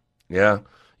 Yeah.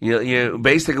 You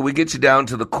basically, we get you down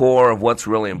to the core of what's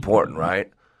really important, right?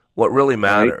 What really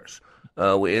matters.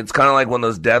 Right. It's kind of like one of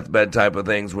those deathbed type of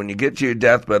things. When you get to your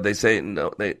deathbed, they say,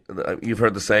 you've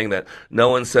heard the saying that no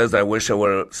one says, I wish I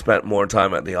would have spent more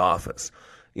time at the office.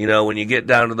 You know, when you get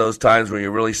down to those times where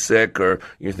you're really sick or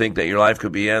you think that your life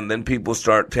could be end, then people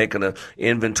start taking an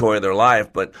inventory of their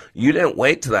life. But you didn't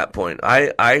wait to that point.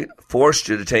 I forced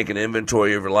you to take an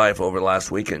inventory of your life over the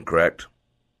last weekend, correct?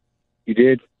 You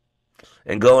did.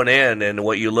 And going in, and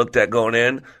what you looked at going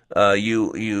in,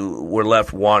 you were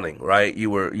left wanting, right?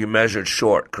 You measured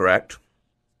short, correct?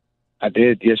 I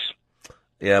did, yes.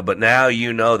 Yeah, but now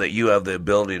you know that you have the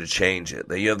ability to change it,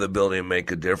 that you have the ability to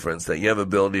make a difference, that you have the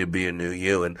ability to be a new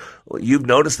you. And you've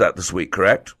noticed that this week,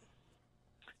 correct?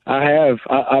 I have.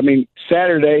 I mean,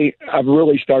 Saturday, I've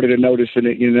really started noticing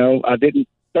it,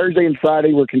 Thursday and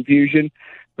Friday were confusion,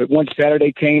 but once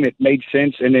Saturday came, it made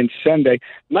sense. And then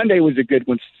Monday was a good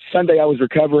one. Sunday, I was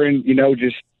recovering,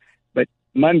 but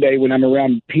Monday, when I'm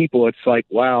around people, it's like,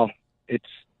 wow,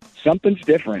 something's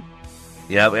different.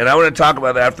 Yeah, and I want to talk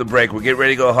about that after the break. We're getting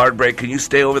ready to go hard break. Can you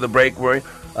stay over the break, Roy?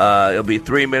 It'll be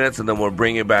 3 minutes, and then we'll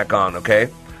bring you back on, okay?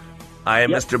 I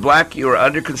am Mr. Black. You are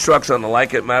under construction on the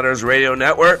Like It Matters Radio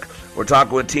Network. We're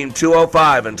talking with Team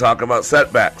 205 and talking about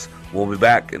setbacks. We'll be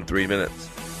back in 3 minutes.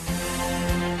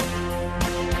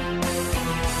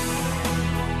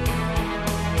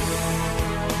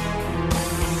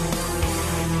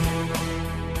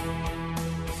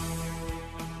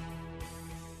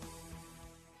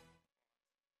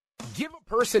 Give a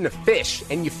person a fish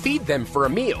and you feed them for a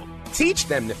meal. Teach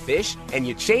them to fish and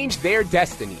you change their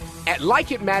destiny. At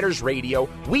Like It Matters Radio,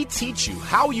 we teach you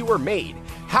how you were made,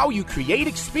 how you create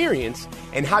experience,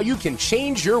 and how you can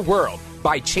change your world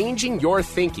by changing your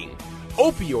thinking.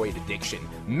 Opioid addiction,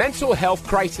 mental health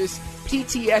crisis,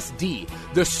 PTSD,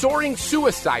 the soaring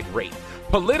suicide rate,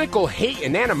 political hate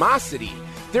and animosity.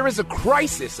 There is a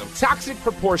crisis of toxic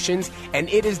proportions and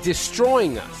it is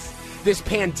destroying us. This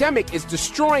pandemic is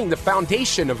destroying the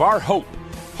foundation of our hope.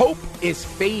 Hope is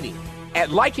fading. At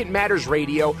Like It Matters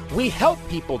Radio, we help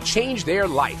people change their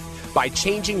life by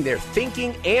changing their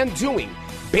thinking and doing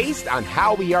based on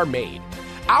how we are made.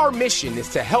 Our mission is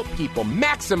to help people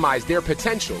maximize their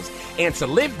potentials and to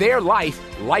live their life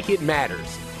like it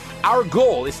matters. Our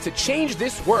goal is to change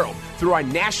this world through our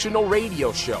national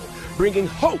radio show, bringing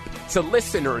hope to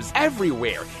listeners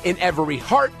everywhere in every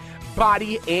heart,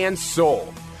 body, and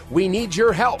soul. We need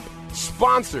your help,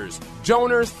 sponsors,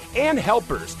 donors, and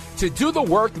helpers to do the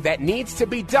work that needs to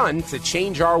be done to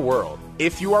change our world.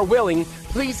 If you are willing,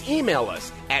 please email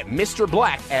us at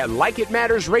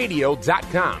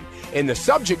MrBlack@LikeItMattersRadio.com. In the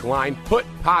subject line, put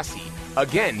Posse.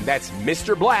 Again, that's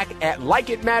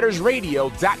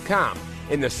MrBlack@LikeItMattersRadio.com.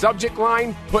 In the subject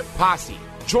line, put Posse.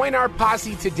 Join our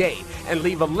posse today and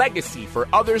leave a legacy for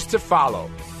others to follow.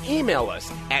 Email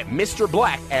us at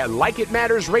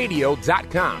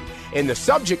MrBlack@LikeItMattersRadio.com. In the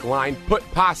subject line, put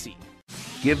Posse.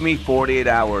 Give me 48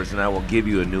 hours and I will give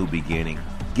you a new beginning.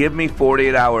 Give me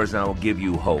 48 hours and I will give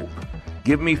you hope.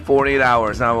 Give me 48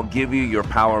 hours and I will give you your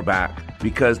power back.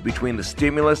 Because between the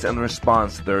stimulus and the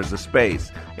response, there is a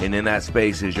space. And in that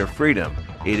space is your freedom.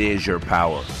 It is your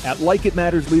power. At Like It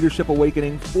Matters Leadership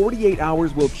Awakening, 48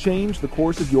 hours will change the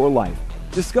course of your life.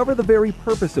 Discover the very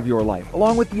purpose of your life,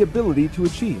 along with the ability to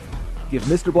achieve. Give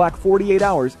Mr. Black 48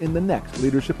 hours in the next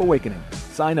Leadership Awakening.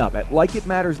 Sign up at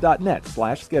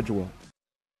likeitmatters.net/schedule.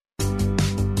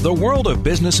 The world of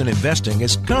business and investing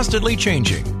is constantly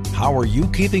changing. How are you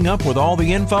keeping up with all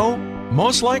the info?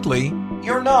 Most likely,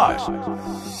 you're not.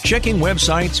 Checking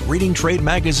websites, reading trade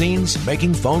magazines,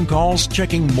 making phone calls,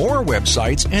 checking more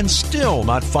websites, and still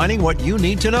not finding what you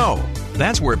need to know.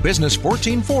 That's where Business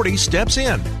 1440 steps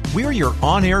in. We're your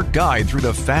on-air guide through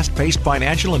the fast-paced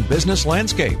financial and business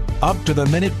landscape.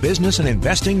 Up-to-the-minute business and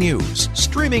investing news.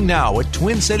 Streaming now at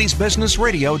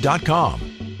TwinCitiesBusinessRadio.com.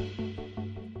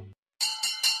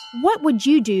 What would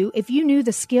you do if you knew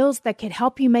the skills that could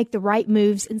help you make the right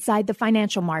moves inside the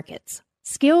financial markets?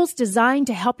 Skills designed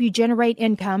to help you generate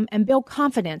income and build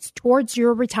confidence towards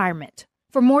your retirement.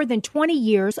 For more than 20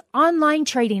 years, Online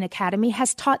Trading Academy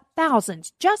has taught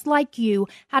thousands just like you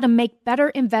how to make better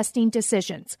investing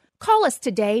decisions. Call us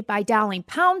today by dialing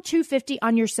pound 250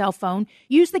 on your cell phone.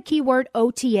 Use the keyword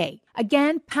OTA.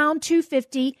 Again, pound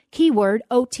 250, keyword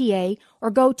OTA, or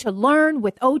go to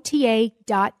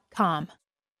learnwithota.com.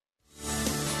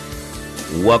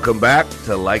 Welcome back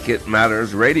to Like It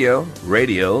Matters Radio.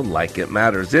 Radio like it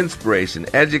matters. Inspiration,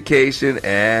 education,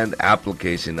 and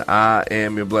application. I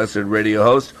am your blessed radio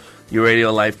host, your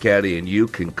radio life caddy, and you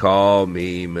can call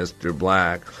me Mr.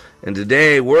 Black. And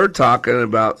today we're talking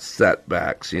about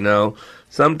setbacks.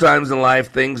 Sometimes in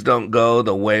life things don't go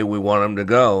the way we want them to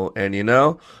go. And it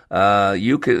all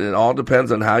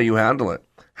depends on how you handle it,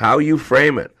 how you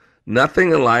frame it.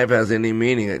 Nothing in life has any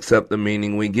meaning except the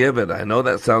meaning we give it. I know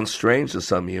that sounds strange to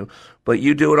some of you, but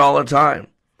you do it all the time.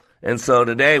 And so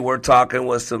today we're talking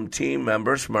with some team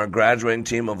members from our graduating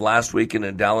team of last weekend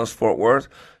in Dallas-Fort Worth,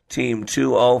 Team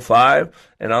 205.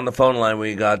 And on the phone line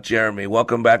we got Jeremy.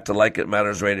 Welcome back to Like It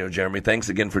Matters Radio, Jeremy. Thanks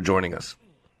again for joining us.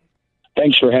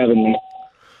 Thanks for having me.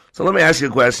 So let me ask you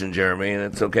a question, Jeremy, and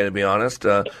it's okay to be honest.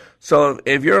 So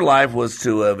if your life was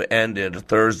to have ended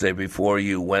Thursday before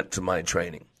you went to my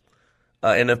training,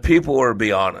 and if people were to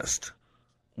be honest,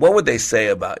 what would they say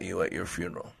about you at your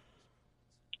funeral?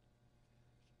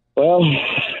 Well,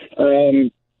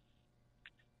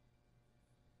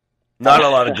 Not a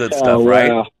lot of good stuff,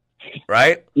 right? Wow.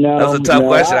 Right? No, that was a tough no,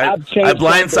 question. I've I changed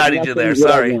blindsided you there.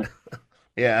 something, Sorry. nothing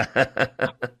Yeah.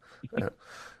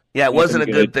 Yeah, it wasn't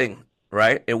a good thing,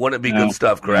 right? It wouldn't be good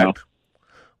stuff, correct?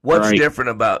 What's Right.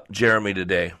 different about Jeremy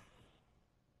today?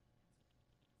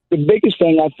 The biggest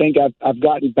thing, I think I've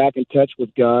gotten back in touch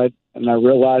with God, and I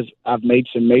realize I've made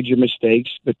some major mistakes,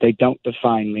 but they don't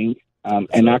define me,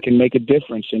 and I can make a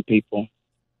difference in people.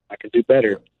 I can do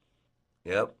better.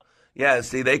 Yep. Yeah,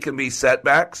 see, they can be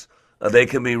setbacks, they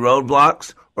can be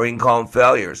roadblocks, or you can call them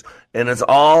failures. And it's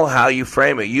all how you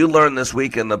frame it. You learned this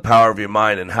weekend the power of your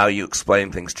mind and how you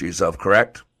explain things to yourself,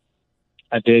 correct?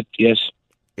 I did, yes.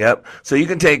 Yep. So you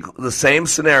can take the same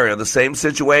scenario, the same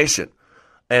situation,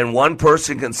 and one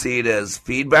person can see it as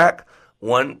feedback,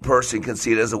 one person can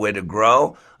see it as a way to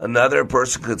grow, another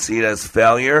person could see it as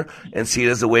failure and see it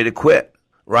as a way to quit,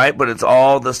 right? But it's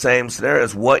all the same scenario.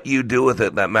 It's what you do with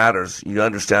it that matters. You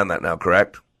understand that now,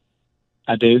 correct?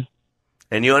 I do.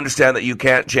 And you understand that you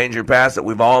can't change your past, that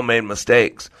we've all made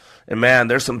mistakes. And man,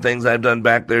 there's some things I've done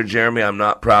back there, Jeremy, I'm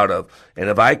not proud of. And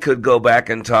if I could go back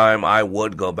in time, I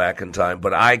would go back in time.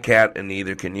 But I can't, and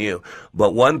neither can you.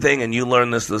 But one thing, and you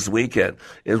learned this weekend,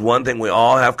 is one thing we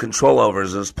all have control over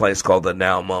is this place called the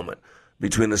now moment.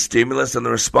 Between the stimulus and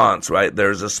the response, right?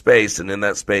 There's a space, and in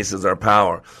that space is our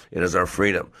power. It is our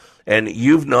freedom. And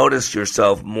you've noticed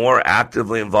yourself more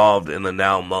actively involved in the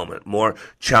now moment, more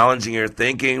challenging your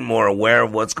thinking, more aware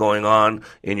of what's going on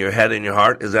in your head and your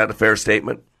heart. Is that a fair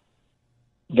statement?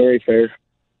 Very fair.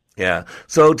 Yeah.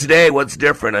 So today, what's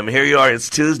different? I mean, here you are. It's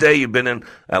Tuesday. You've been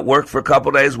at work for a couple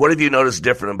of days. What have you noticed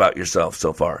different about yourself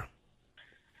so far?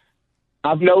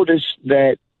 I've noticed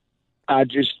that I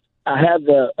have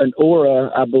an aura,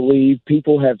 I believe.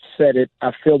 People have said it.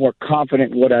 I feel more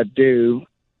confident in what I do.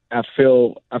 I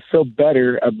feel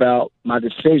better about my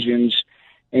decisions,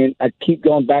 and I keep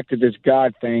going back to this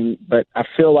God thing, but I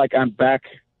feel like I'm back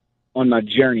on my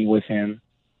journey with him,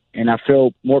 and I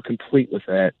feel more complete with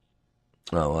that.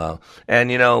 Oh, wow.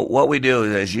 And, you know, what we do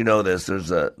is, as you know this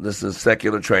is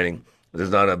secular training. There's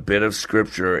not a bit of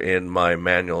scripture in my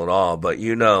manual at all, but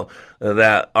you know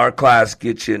that our class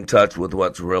gets you in touch with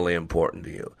what's really important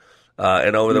to you.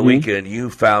 And over the weekend, you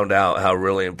found out how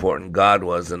really important God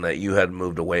was and that you had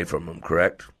moved away from him,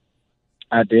 correct?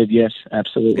 I did, yes,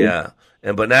 absolutely. Yeah.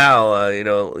 But now, you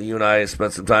know, you and I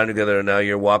spent some time together, and now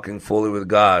you're walking fully with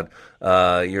God.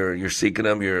 You're seeking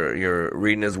him. You're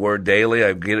reading his word daily.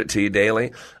 I get it to you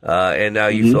daily. And now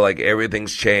you feel like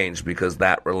everything's changed because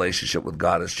that relationship with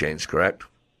God has changed, correct?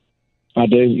 I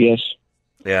do, yes.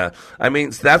 Yeah. I mean,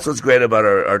 that's what's great about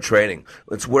our training.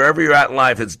 It's wherever you're at in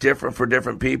life, it's different for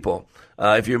different people.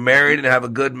 If you're married and have a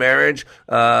good marriage,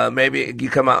 maybe you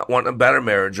come out wanting a better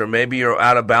marriage, or maybe you're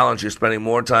out of balance. You're spending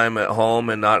more time at home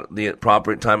and not the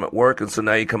appropriate time at work, and so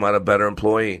now you come out a better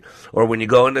employee. Or when you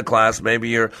go into class, maybe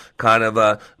you're kind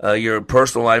of your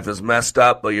personal life is messed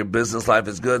up, but your business life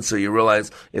is good, so you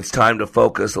realize it's time to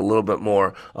focus a little bit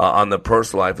more on the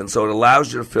personal life, and so it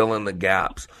allows you to fill in the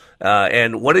gaps.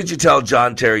 And what did you tell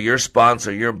John Terry, your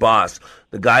sponsor, your boss,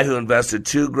 the guy who invested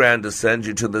 $2,000 to send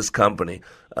you to this company,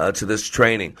 to this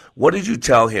training? What did you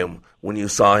tell him when you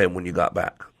saw him when you got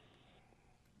back?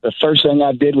 The first thing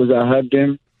I did was I hugged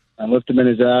him. I looked him in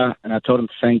his eye, and I told him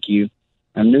thank you.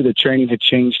 I knew the training had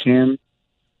changed him,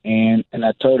 and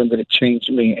I told him that it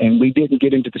changed me. And we didn't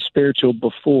get into the spiritual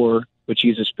before, which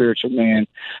he's a spiritual man,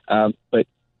 but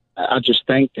I just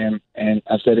thanked him, and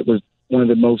I said it was one of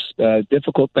the most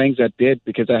difficult things I did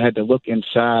because I had to look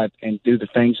inside and do the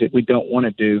things that we don't want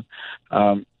to do.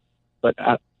 But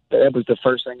that was the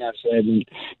first thing I said. And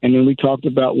then we talked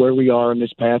about where we are in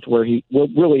this path,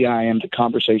 really I am. The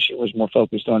conversation was more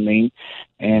focused on me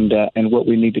and what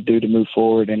we need to do to move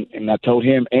forward. And I told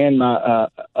him and my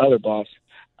other boss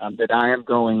that I am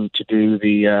going to do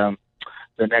the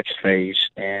next phase,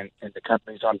 and the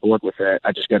company's on board with that.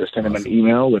 I just got to send him an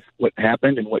email with what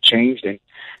happened and what changed, and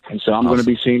so I'm going to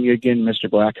be seeing you again, Mr.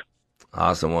 Black.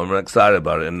 Awesome. Well, I'm excited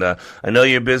about it. And I know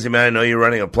you're busy, man. I know you're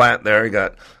running a plant there. You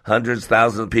got hundreds,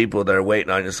 thousands of people that are waiting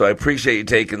on you. So I appreciate you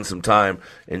taking some time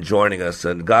and joining us.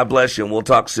 And God bless you, and we'll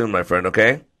talk soon, my friend,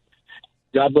 okay?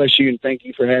 God bless you, and thank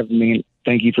you for having me, and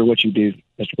thank you for what you do,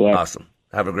 Mr. Black. Awesome.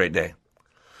 Have a great day.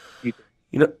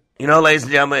 You know, ladies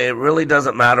and gentlemen, it really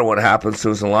doesn't matter what happens to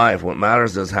us in life. What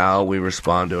matters is how we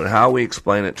respond to it, how we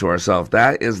explain it to ourselves.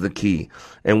 That is the key.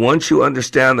 And once you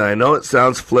understand that, I know it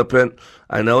sounds flippant.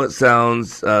 I know it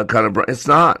sounds it's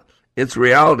not. It's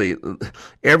reality.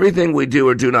 Everything we do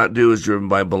or do not do is driven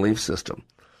by belief system.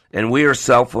 And we are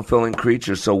self-fulfilling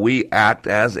creatures, so we act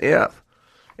as if.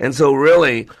 And so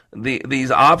really,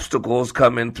 these obstacles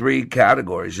come in three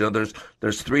categories. You know,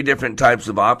 there's three different types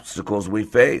of obstacles we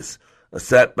face.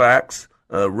 setbacks,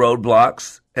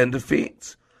 roadblocks, and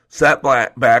defeats.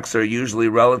 Setbacks are usually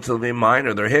relatively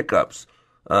minor. They're hiccups.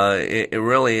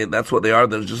 Really, that's what they are.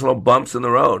 They're just little bumps in the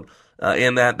road.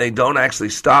 In that they don't actually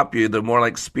stop you. They're more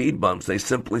like speed bumps. They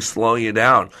simply slow you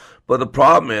down. But the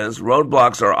problem is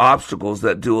roadblocks are obstacles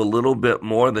that do a little bit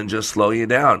more than just slow you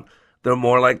down. They're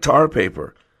more like tar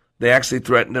paper. They actually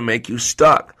threaten to make you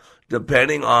stuck,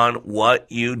 depending on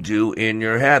what you do in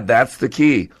your head. That's the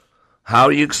key. How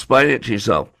do you explain it to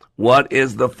yourself? What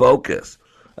is the focus?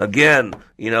 Again,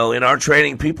 in our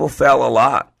training, people fail a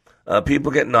lot.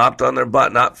 People get knocked on their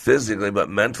butt, not physically, but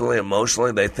mentally,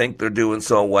 emotionally. They think they're doing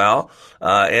so well,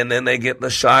 and then they get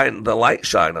the light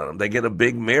shine on them. They get a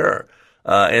big mirror,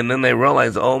 and then they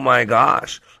realize, oh my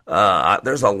gosh,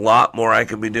 there's a lot more I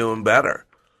can be doing better.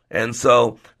 And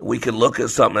so we could look at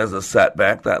something as a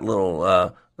setback, that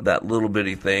little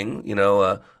bitty thing,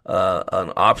 an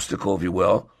obstacle, if you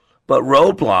will. But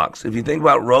roadblocks, if you think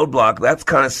about roadblock, that's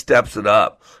kind of steps it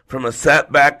up. From a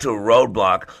setback to a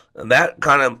roadblock, that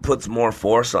kind of puts more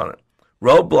force on it.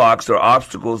 Roadblocks are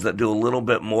obstacles that do a little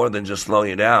bit more than just slow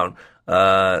you down.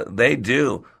 They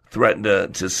do threaten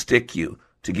to stick you,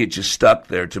 to get you stuck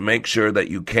there, to make sure that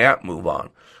you can't move on.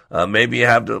 Maybe you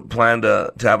have to plan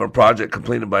to have a project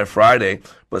completed by Friday,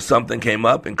 but something came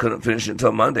up and couldn't finish it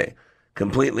until Monday,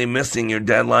 completely missing your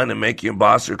deadline and making your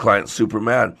boss or client super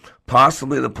mad,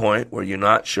 possibly to the point where you're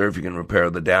not sure if you can repair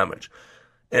the damage.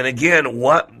 And again,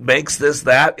 what makes this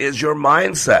that is your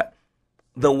mindset,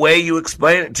 the way you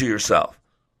explain it to yourself.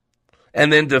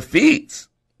 And then defeats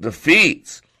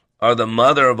are the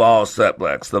mother of all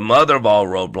setbacks, the mother of all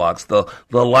roadblocks,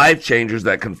 the life changers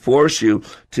that can force you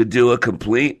to do a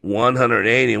complete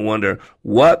 180 and wonder,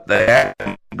 what the heck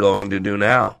am I going to do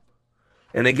now?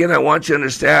 And again, I want you to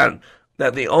understand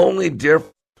that the only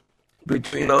difference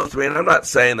between those three, and I'm not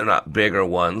saying they're not bigger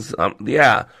ones,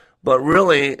 but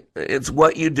really it's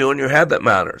what you do in your head that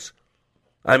matters.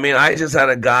 I mean, I just had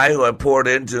a guy who I poured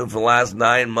into for the last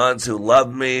 9 months who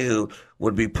loved me, who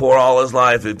would be poor all his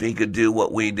life if he could do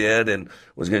what we did, and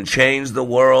was going to change the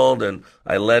world. And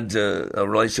I led to a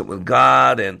relationship with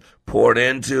God and poured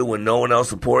into when no one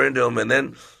else would pour into him. And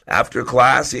then after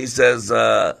class, he says,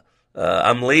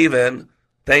 I'm leaving.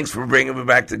 Thanks for bringing me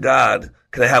back to God.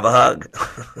 Can I have a hug?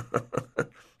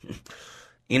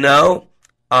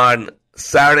 On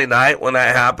Saturday night when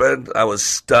that happened, I was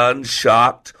stunned,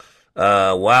 shocked.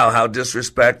 Wow, how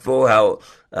disrespectful, how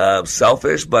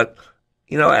selfish. But,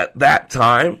 at that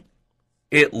time,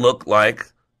 it looked like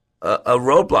a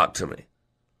roadblock to me.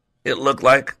 It looked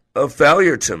like a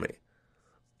failure to me.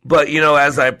 But,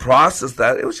 as I processed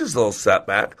that, it was just a little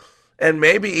setback. And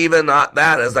maybe even not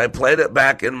that. As I played it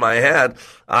back in my head,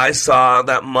 I saw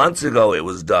that months ago it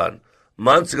was done.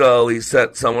 Months ago, he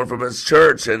sent someone from his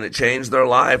church, and it changed their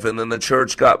life. And then the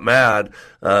church got mad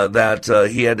that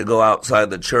he had to go outside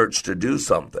the church to do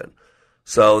something.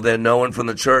 So then no one from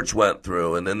the church went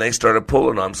through, and then they started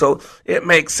pulling on him. So it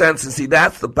makes sense. And see,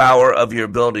 that's the power of your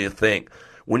ability to think,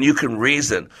 when you can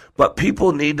reason. But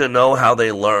people need to know how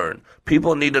they learn.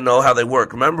 People need to know how they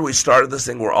work. Remember, we started this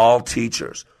thing, we're all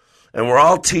teachers. And we're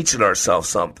all teaching ourselves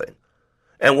something.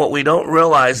 And what we don't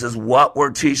realize is what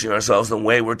we're teaching ourselves, the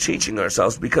way we're teaching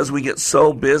ourselves, because we get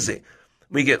so busy.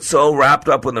 We get so wrapped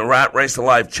up in the rat race of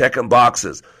life, checking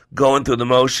boxes, going through the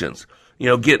motions,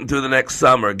 getting through the next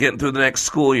summer, getting through the next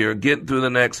school year, getting through the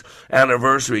next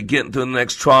anniversary, getting through the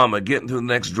next trauma, getting through the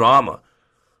next drama.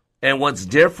 And what's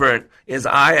different is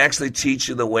I actually teach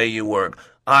you the way you work.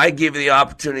 I give you the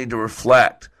opportunity to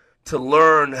reflect, to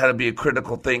learn how to be a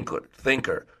critical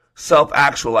thinker.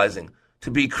 Self-actualizing,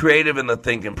 to be creative in the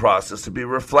thinking process, to be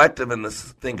reflective in the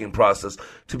thinking process,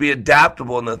 to be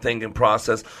adaptable in the thinking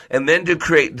process, and then to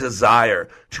create desire,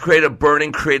 to create a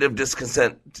burning creative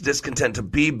discontent, to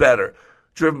be better,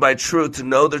 driven by truth, to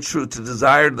know the truth, to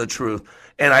desire the truth.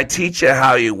 And I teach you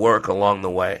how you work along the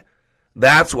way.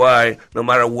 That's why no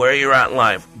matter where you're at in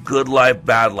life, good life,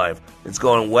 bad life, it's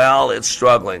going well, it's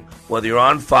struggling, whether you're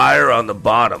on fire or on the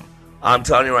bottom, I'm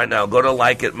telling you right now, go to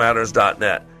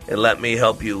likeitmatters.net. and let me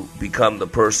help you become the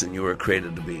person you were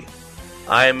created to be.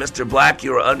 I am Mr. Black.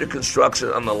 You are under construction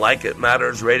on the Like It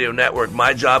Matters radio network.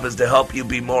 My job is to help you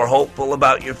be more hopeful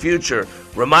about your future,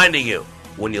 reminding you,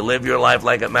 when you live your life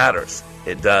like it matters,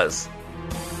 it does.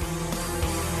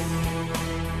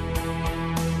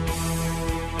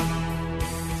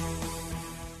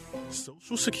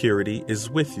 Social Security is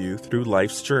with you through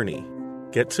life's journey.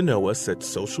 Get to know us at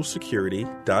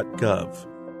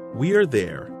socialsecurity.gov. We are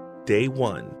there, day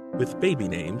one, with baby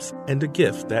names and a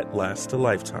gift that lasts a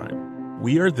lifetime.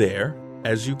 We are there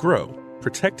as you grow,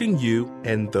 protecting you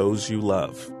and those you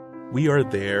love. We are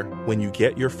there when you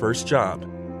get your first job,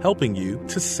 helping you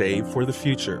to save for the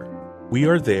future. We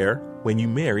are there when you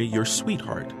marry your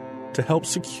sweetheart to help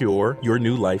secure your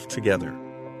new life together.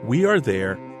 We are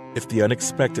there if the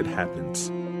unexpected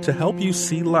happens to help you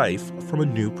see life from a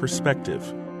new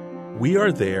perspective. We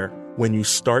are there when you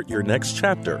start your next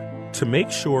chapter to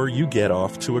make sure you get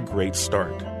off to a great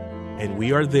start. And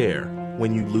we are there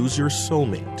when you lose your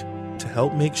soulmate to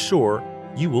help make sure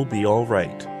you will be all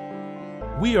right.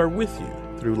 We are with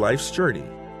you through life's journey,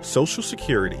 Social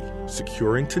Security,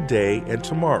 securing today and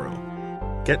tomorrow.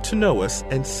 Get to know us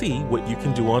and see what you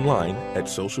can do online at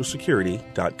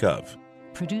socialsecurity.gov.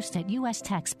 Produced at U.S.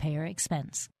 taxpayer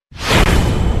expense.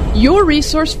 Your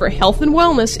resource for health and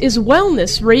wellness is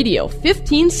Wellness Radio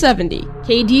 1570,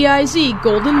 KDIZ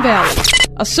Golden Valley,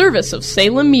 a service of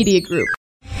Salem Media Group.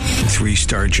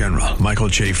 3-star General Michael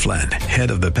J. Flynn,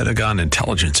 head of the Pentagon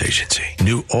Intelligence Agency,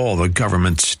 knew all the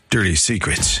government's dirty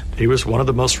secrets. He was one of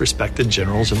the most respected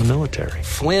generals in the military.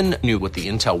 Flynn knew what the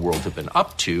intel world had been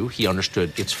up to. He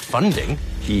understood its funding.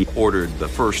 He ordered the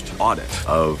first audit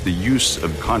of the use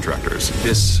of contractors.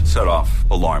 This set off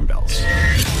alarm bells.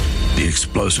 The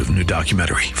explosive new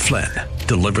documentary, Flynn,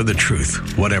 Deliver the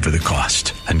Truth, Whatever the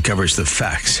Cost, uncovers the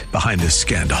facts behind this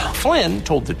scandal. Flynn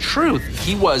told the truth.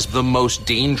 He was the most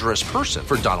dangerous person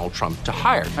for Donald Trump to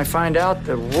hire. I find out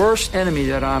the worst enemy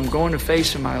that I'm going to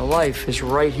face in my life is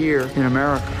right here in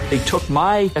America. They took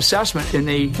my assessment and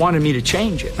they wanted me to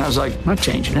change it. And I was like, I'm not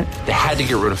changing it. They had to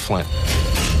get rid of Flynn.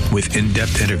 With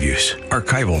in-depth interviews,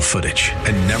 archival footage,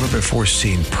 and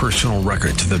never-before-seen personal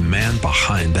records of the man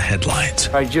behind the headlines.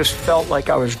 I just felt like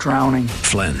I was drowning.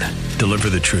 Flynn, Deliver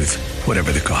the Truth,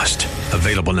 Whatever the Cost.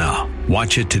 Available now.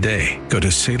 Watch it today. Go to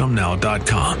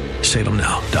salemnow.com.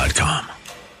 salemnow.com.